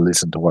into to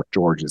listen to what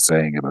George is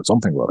saying about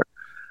something or other.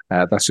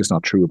 That's just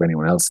not true of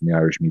anyone else in the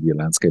Irish media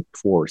landscape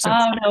before or since.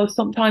 Oh no,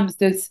 sometimes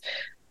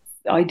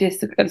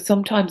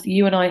sometimes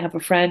you and I have a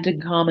friend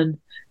in common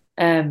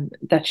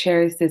that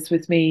shares this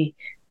with me,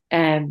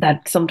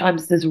 that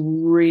sometimes there's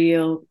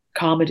real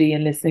comedy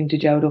in listening to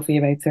Joe Duffy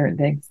about certain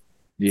things.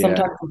 Yeah.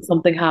 Sometimes when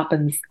something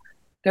happens,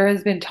 there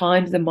has been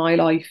times in my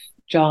life,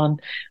 John,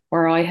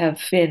 where I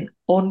have been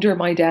under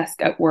my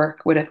desk at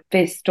work with a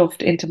fist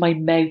stuffed into my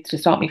mouth to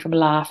stop me from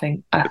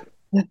laughing at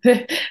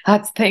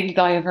that's things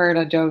I have heard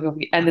on Joe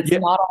Duffy, and it's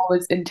not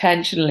always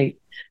intentionally.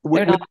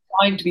 They're not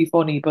trying to be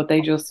funny, but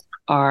they just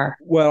are.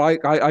 Well,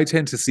 I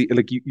tend to see,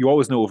 like, you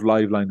always know if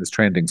Liveline is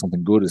trending,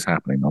 something good is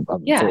happening.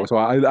 So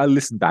I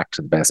listen back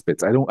to the best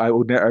bits. I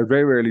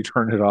very rarely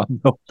turn it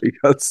on though,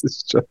 because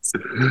it's just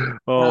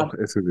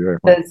it's really very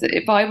fun.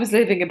 If I was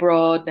living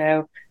abroad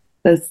now,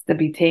 there'd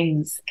be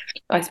things.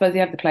 I suppose you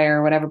have the player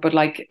or whatever, but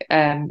like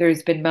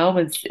there's been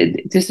moments.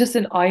 There's just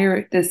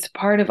this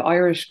part of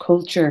Irish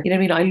culture. You know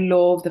what I mean? I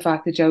love the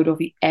fact that Joe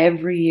Duffy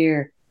every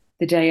year,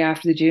 the day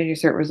after the junior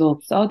cert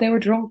results, they were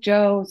drunk,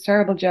 Joe. It's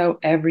terrible, Joe.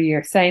 Every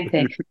year, same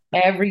thing.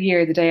 Every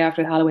year, the day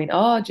after Halloween,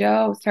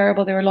 Joe, it's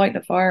terrible. They were lighting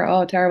a fire.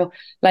 Oh, terrible.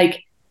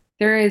 Like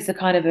there is a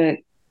kind of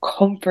a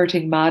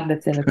comforting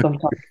madness in it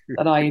sometimes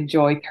that I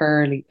enjoy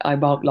thoroughly. I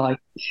won't lie.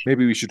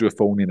 Maybe we should do a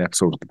phone-in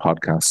episode of the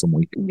podcast some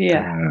week.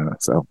 Yeah.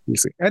 So we'll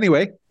see.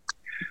 Anyway,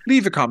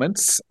 leave the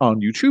comments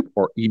on YouTube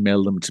or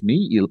email them to me.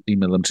 You'll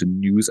email them to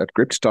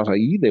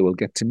news@gript.ie. They will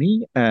get to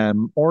me,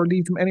 or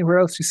leave them anywhere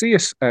else you see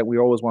it. We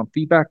always want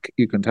feedback.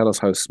 You can tell us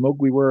how smug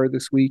we were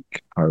this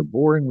week, how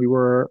boring we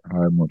were,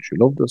 how much you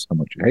loved us, how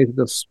much you hated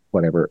us,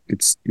 whatever.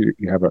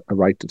 You have a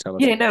right to tell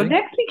us. Yeah, no,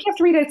 next week you have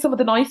to read out some of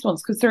the nice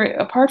ones, because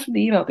apart from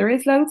the email, there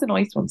is loads of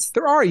nice ones.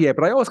 There are, yeah,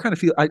 but I always kind of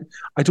feel I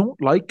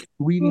don't like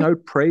reading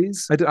out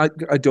praise. I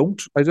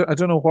don't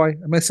know why.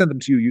 I might send them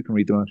to you. You can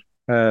read them out.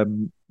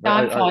 No,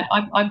 I'm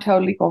fine. I'm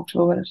totally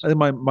comfortable with it. I think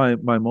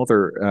my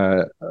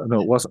mother,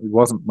 no, it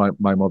wasn't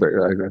my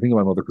mother. I think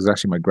my mother was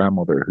actually my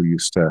grandmother who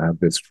used to have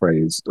this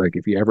phrase, like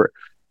if you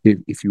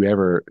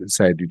ever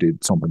said you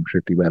did something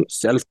particularly well,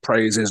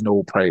 self-praise is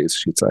no praise,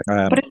 she'd say.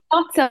 But it's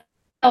not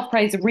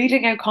self-praise,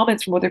 reading out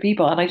comments from other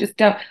people, and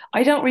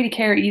I don't really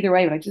care either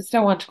way, but I just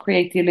don't want to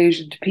create the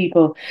illusion to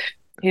people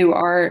who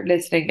are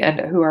listening and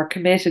who are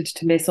committed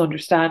to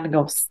misunderstanding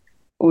us,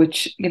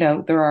 which,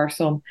 there are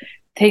some,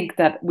 think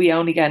that we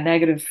only get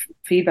negative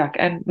feedback,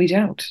 and we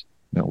don't.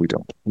 No, we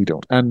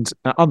don't. And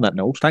on that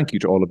note, thank you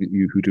to all of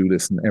you who do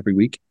listen every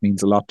week. It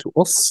means a lot to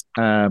us,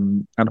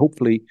 and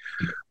hopefully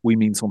we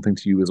mean something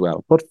to you as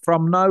well. But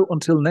from now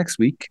until next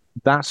week,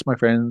 that, my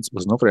friends,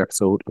 was another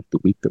episode of The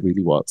Week That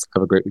Really Was.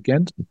 Have a great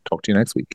weekend. Talk to you next week.